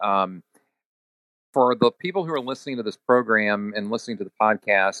thing. For the people who are listening to this program and listening to the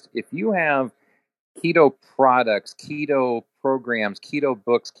podcast, if you have keto products, keto programs, keto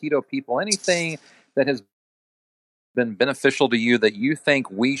books, keto people, anything that has been beneficial to you that you think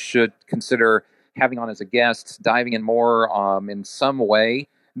we should consider having on as a guest, diving in more in some way,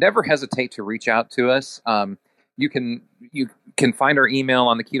 never hesitate to reach out to us. You can find our email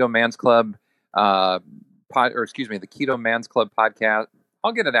on the Keto Man's Club the Keto Man's Club podcast.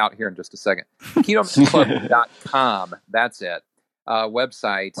 I'll get it out here in just a second. KetoMansClub.com. That's it.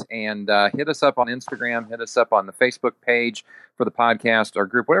 Website, and hit us up on Instagram, hit us up on the Facebook page for the podcast, our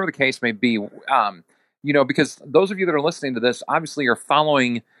group, whatever the case may be. Because those of you that are listening to this obviously are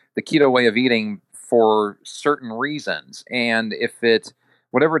following the keto way of eating for certain reasons. And if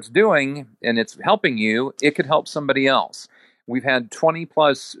whatever it's doing and it's helping you, it could help somebody else. We've had 20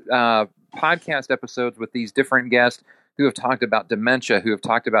 plus podcast episodes with these different guests who have talked about dementia, who have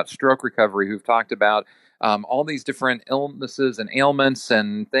talked about stroke recovery, who've talked about all these different illnesses and ailments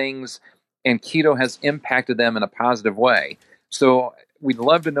and things, and keto has impacted them in a positive way. So we'd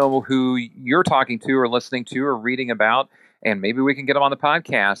love to know who you're talking to or listening to or reading about, and maybe we can get them on the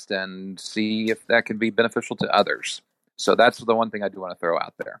podcast and see if that can be beneficial to others. So that's the one thing I do want to throw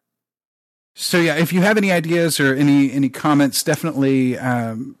out there. So yeah, if you have any ideas or any comments, definitely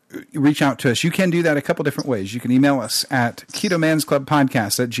reach out to us. You can do that a couple different ways. You can email us at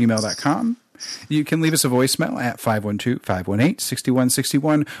ketomansclubpodcast@gmail.com. You can leave us a voicemail at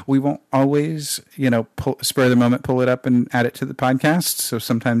 512-518-6161. We won't always, spur of the moment, pull it up and add it to the podcast. So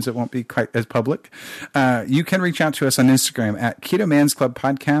sometimes it won't be quite as public. You can reach out to us on Instagram at Keto Man's Club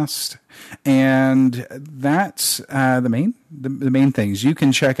Podcast. And that's the main things. You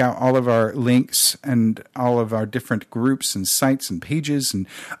can check out all of our links and all of our different groups and sites and pages and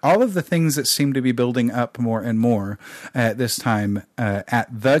all of the things that seem to be building up more and more at this time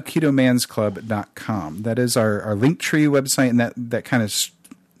at theketomansclub.com. That is our Linktree website, and that kind of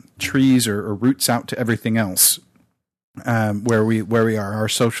trees or roots out to everything else. Where we are, our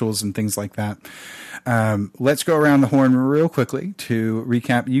socials and things like that. Let's go around the horn real quickly to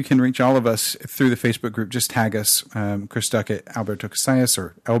recap. You can reach all of us through the Facebook group. Just tag us, Chris Duckett, Alberto Casillas,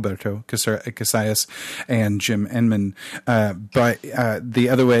 and Jim Enman. But the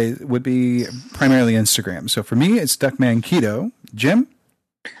other way would be primarily Instagram. So for me, it's Duckman Keto. Jim?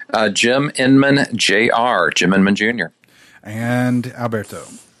 Jim Enman Jr., Jim Enman Jr. And Alberto.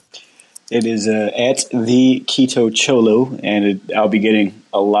 It is at the Keto Cholo, and I'll be getting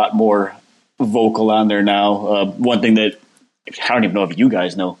a lot more vocal on there now. One thing that I don't even know if you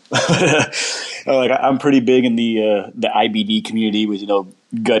guys know, I'm pretty big in the IBD community with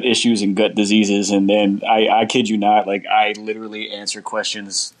gut issues and gut diseases, and then I kid you not, I literally answer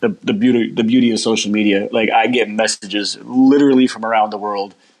questions. The beauty of social media, I get messages literally from around the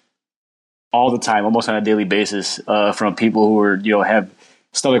world all the time, almost on a daily basis, from people who are have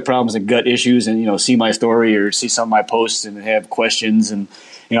stomach problems and gut issues, and see my story or see some of my posts and have questions. And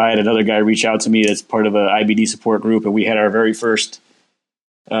I had another guy reach out to me that's part of a IBD support group, and we had our very first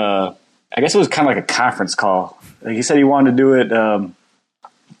I guess it was kind of like a conference call. He said he wanted to do it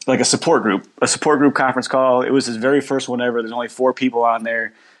like a support group conference call. It was his very first one ever. There's only 4 people on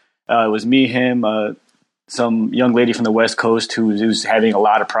there. It was me, him, some young lady from the West Coast who's having a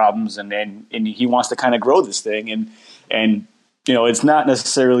lot of problems, and he wants to kind of grow this thing, and it's not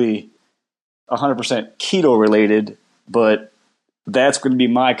necessarily 100% keto related, but that's going to be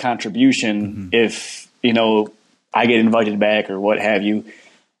my contribution if, I get invited back or what have you.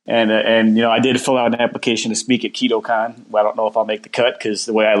 And I did fill out an application to speak at KetoCon. Well, I don't know if I'll make the cut, because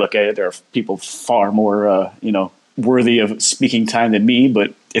the way I look at it, there are people far more, worthy of speaking time than me.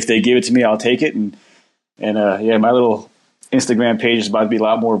 But if they give it to me, I'll take it. And my little Instagram page is about to be a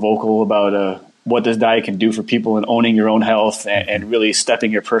lot more vocal about, what this diet can do for people and owning your own health and really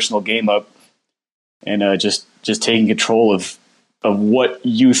stepping your personal game up and just taking control of what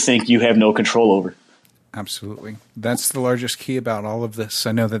you think you have no control over. Absolutely. That's the largest key about all of this.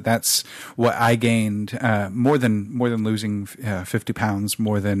 I know that's what I gained more than losing 50 pounds,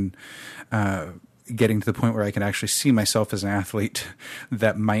 more than getting to the point where I can actually see myself as an athlete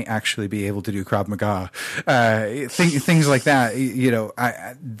that might actually be able to do Krav Maga. Things like that,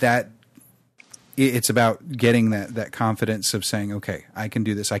 it's about getting that confidence of saying, okay, I can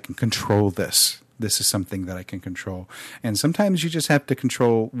do this. I can control this. This is something that I can control. And sometimes you just have to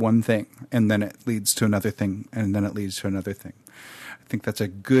control one thing, and then it leads to another thing, and then it leads to another thing. I think that's a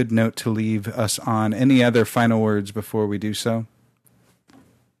good note to leave us on. Any other final words before we do so?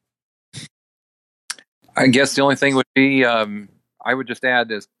 I guess the only thing would be, I would just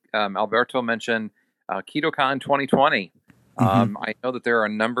add, as Alberto mentioned, KetoCon 2020. I know that there are a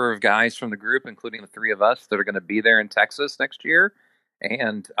number of guys from the group, including the 3 of us, that are going to be there in Texas next year.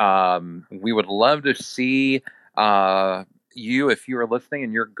 And we would love to see you, if you are listening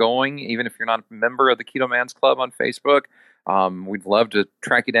and you're going, even if you're not a member of the Keto Man's Club on Facebook. We'd love to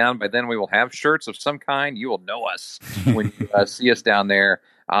track you down. By then, we will have shirts of some kind. You will know us when you see us down there.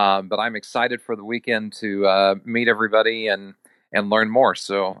 But I'm excited for the weekend to meet everybody and learn more.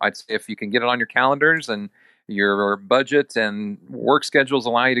 So I'd say if you can get it on your calendars and your budget and work schedules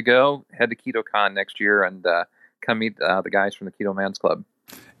allow you to go, head to KetoCon next year and come meet the guys from the Keto Man's Club.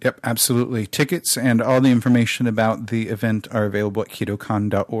 Yep, absolutely. Tickets and all the information about the event are available at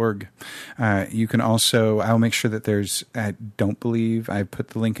ketocon.org. You can also, I'll make sure that I don't believe I put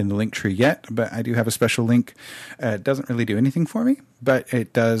the link in the link tree yet, but I do have a special link. It doesn't really do anything for me, but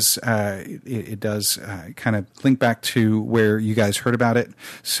it does, it does kind of link back to where you guys heard about it.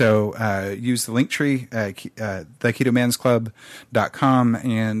 So use the link tree, theketomansclub.com,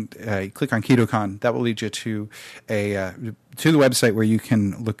 and click on KetoCon. That will lead you to the website where you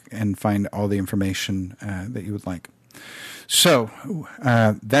can look and find all the information that you would like. So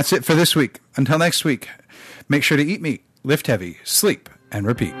that's it for this week. Until next week, make sure to eat meat, lift heavy, sleep, and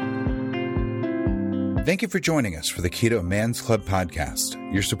repeat. Thank you for joining us for the Keto Man's Club podcast.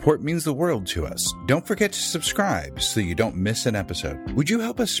 Your support means the world to us. Don't forget to subscribe so you don't miss an episode. Would you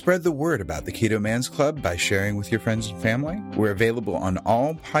help us spread the word about the Keto Man's Club by sharing with your friends and family? We're available on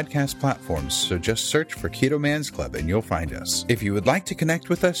all podcast platforms, so just search for Keto Man's Club and you'll find us. If you would like to connect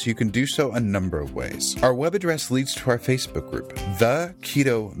with us, you can do so a number of ways. Our web address leads to our Facebook group,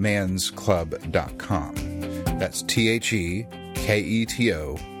 theketomansclub.com. That's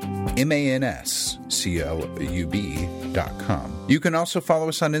TheKetoMansClub.com. You can also follow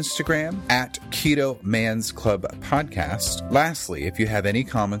us on Instagram at Keto Man's Club Podcast. Lastly, if you have any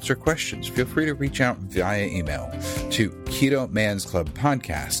comments or questions, feel free to reach out via email to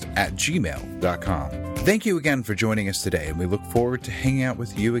KetoMansClubPodcast@gmail.com. Thank you again for joining us today, and we look forward to hanging out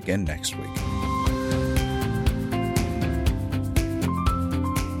with you again next week.